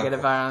typo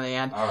negative on the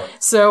end. All right.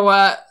 So,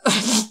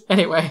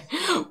 anyway,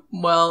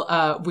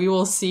 well, we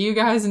will see you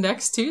guys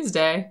next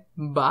Tuesday.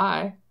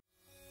 Bye.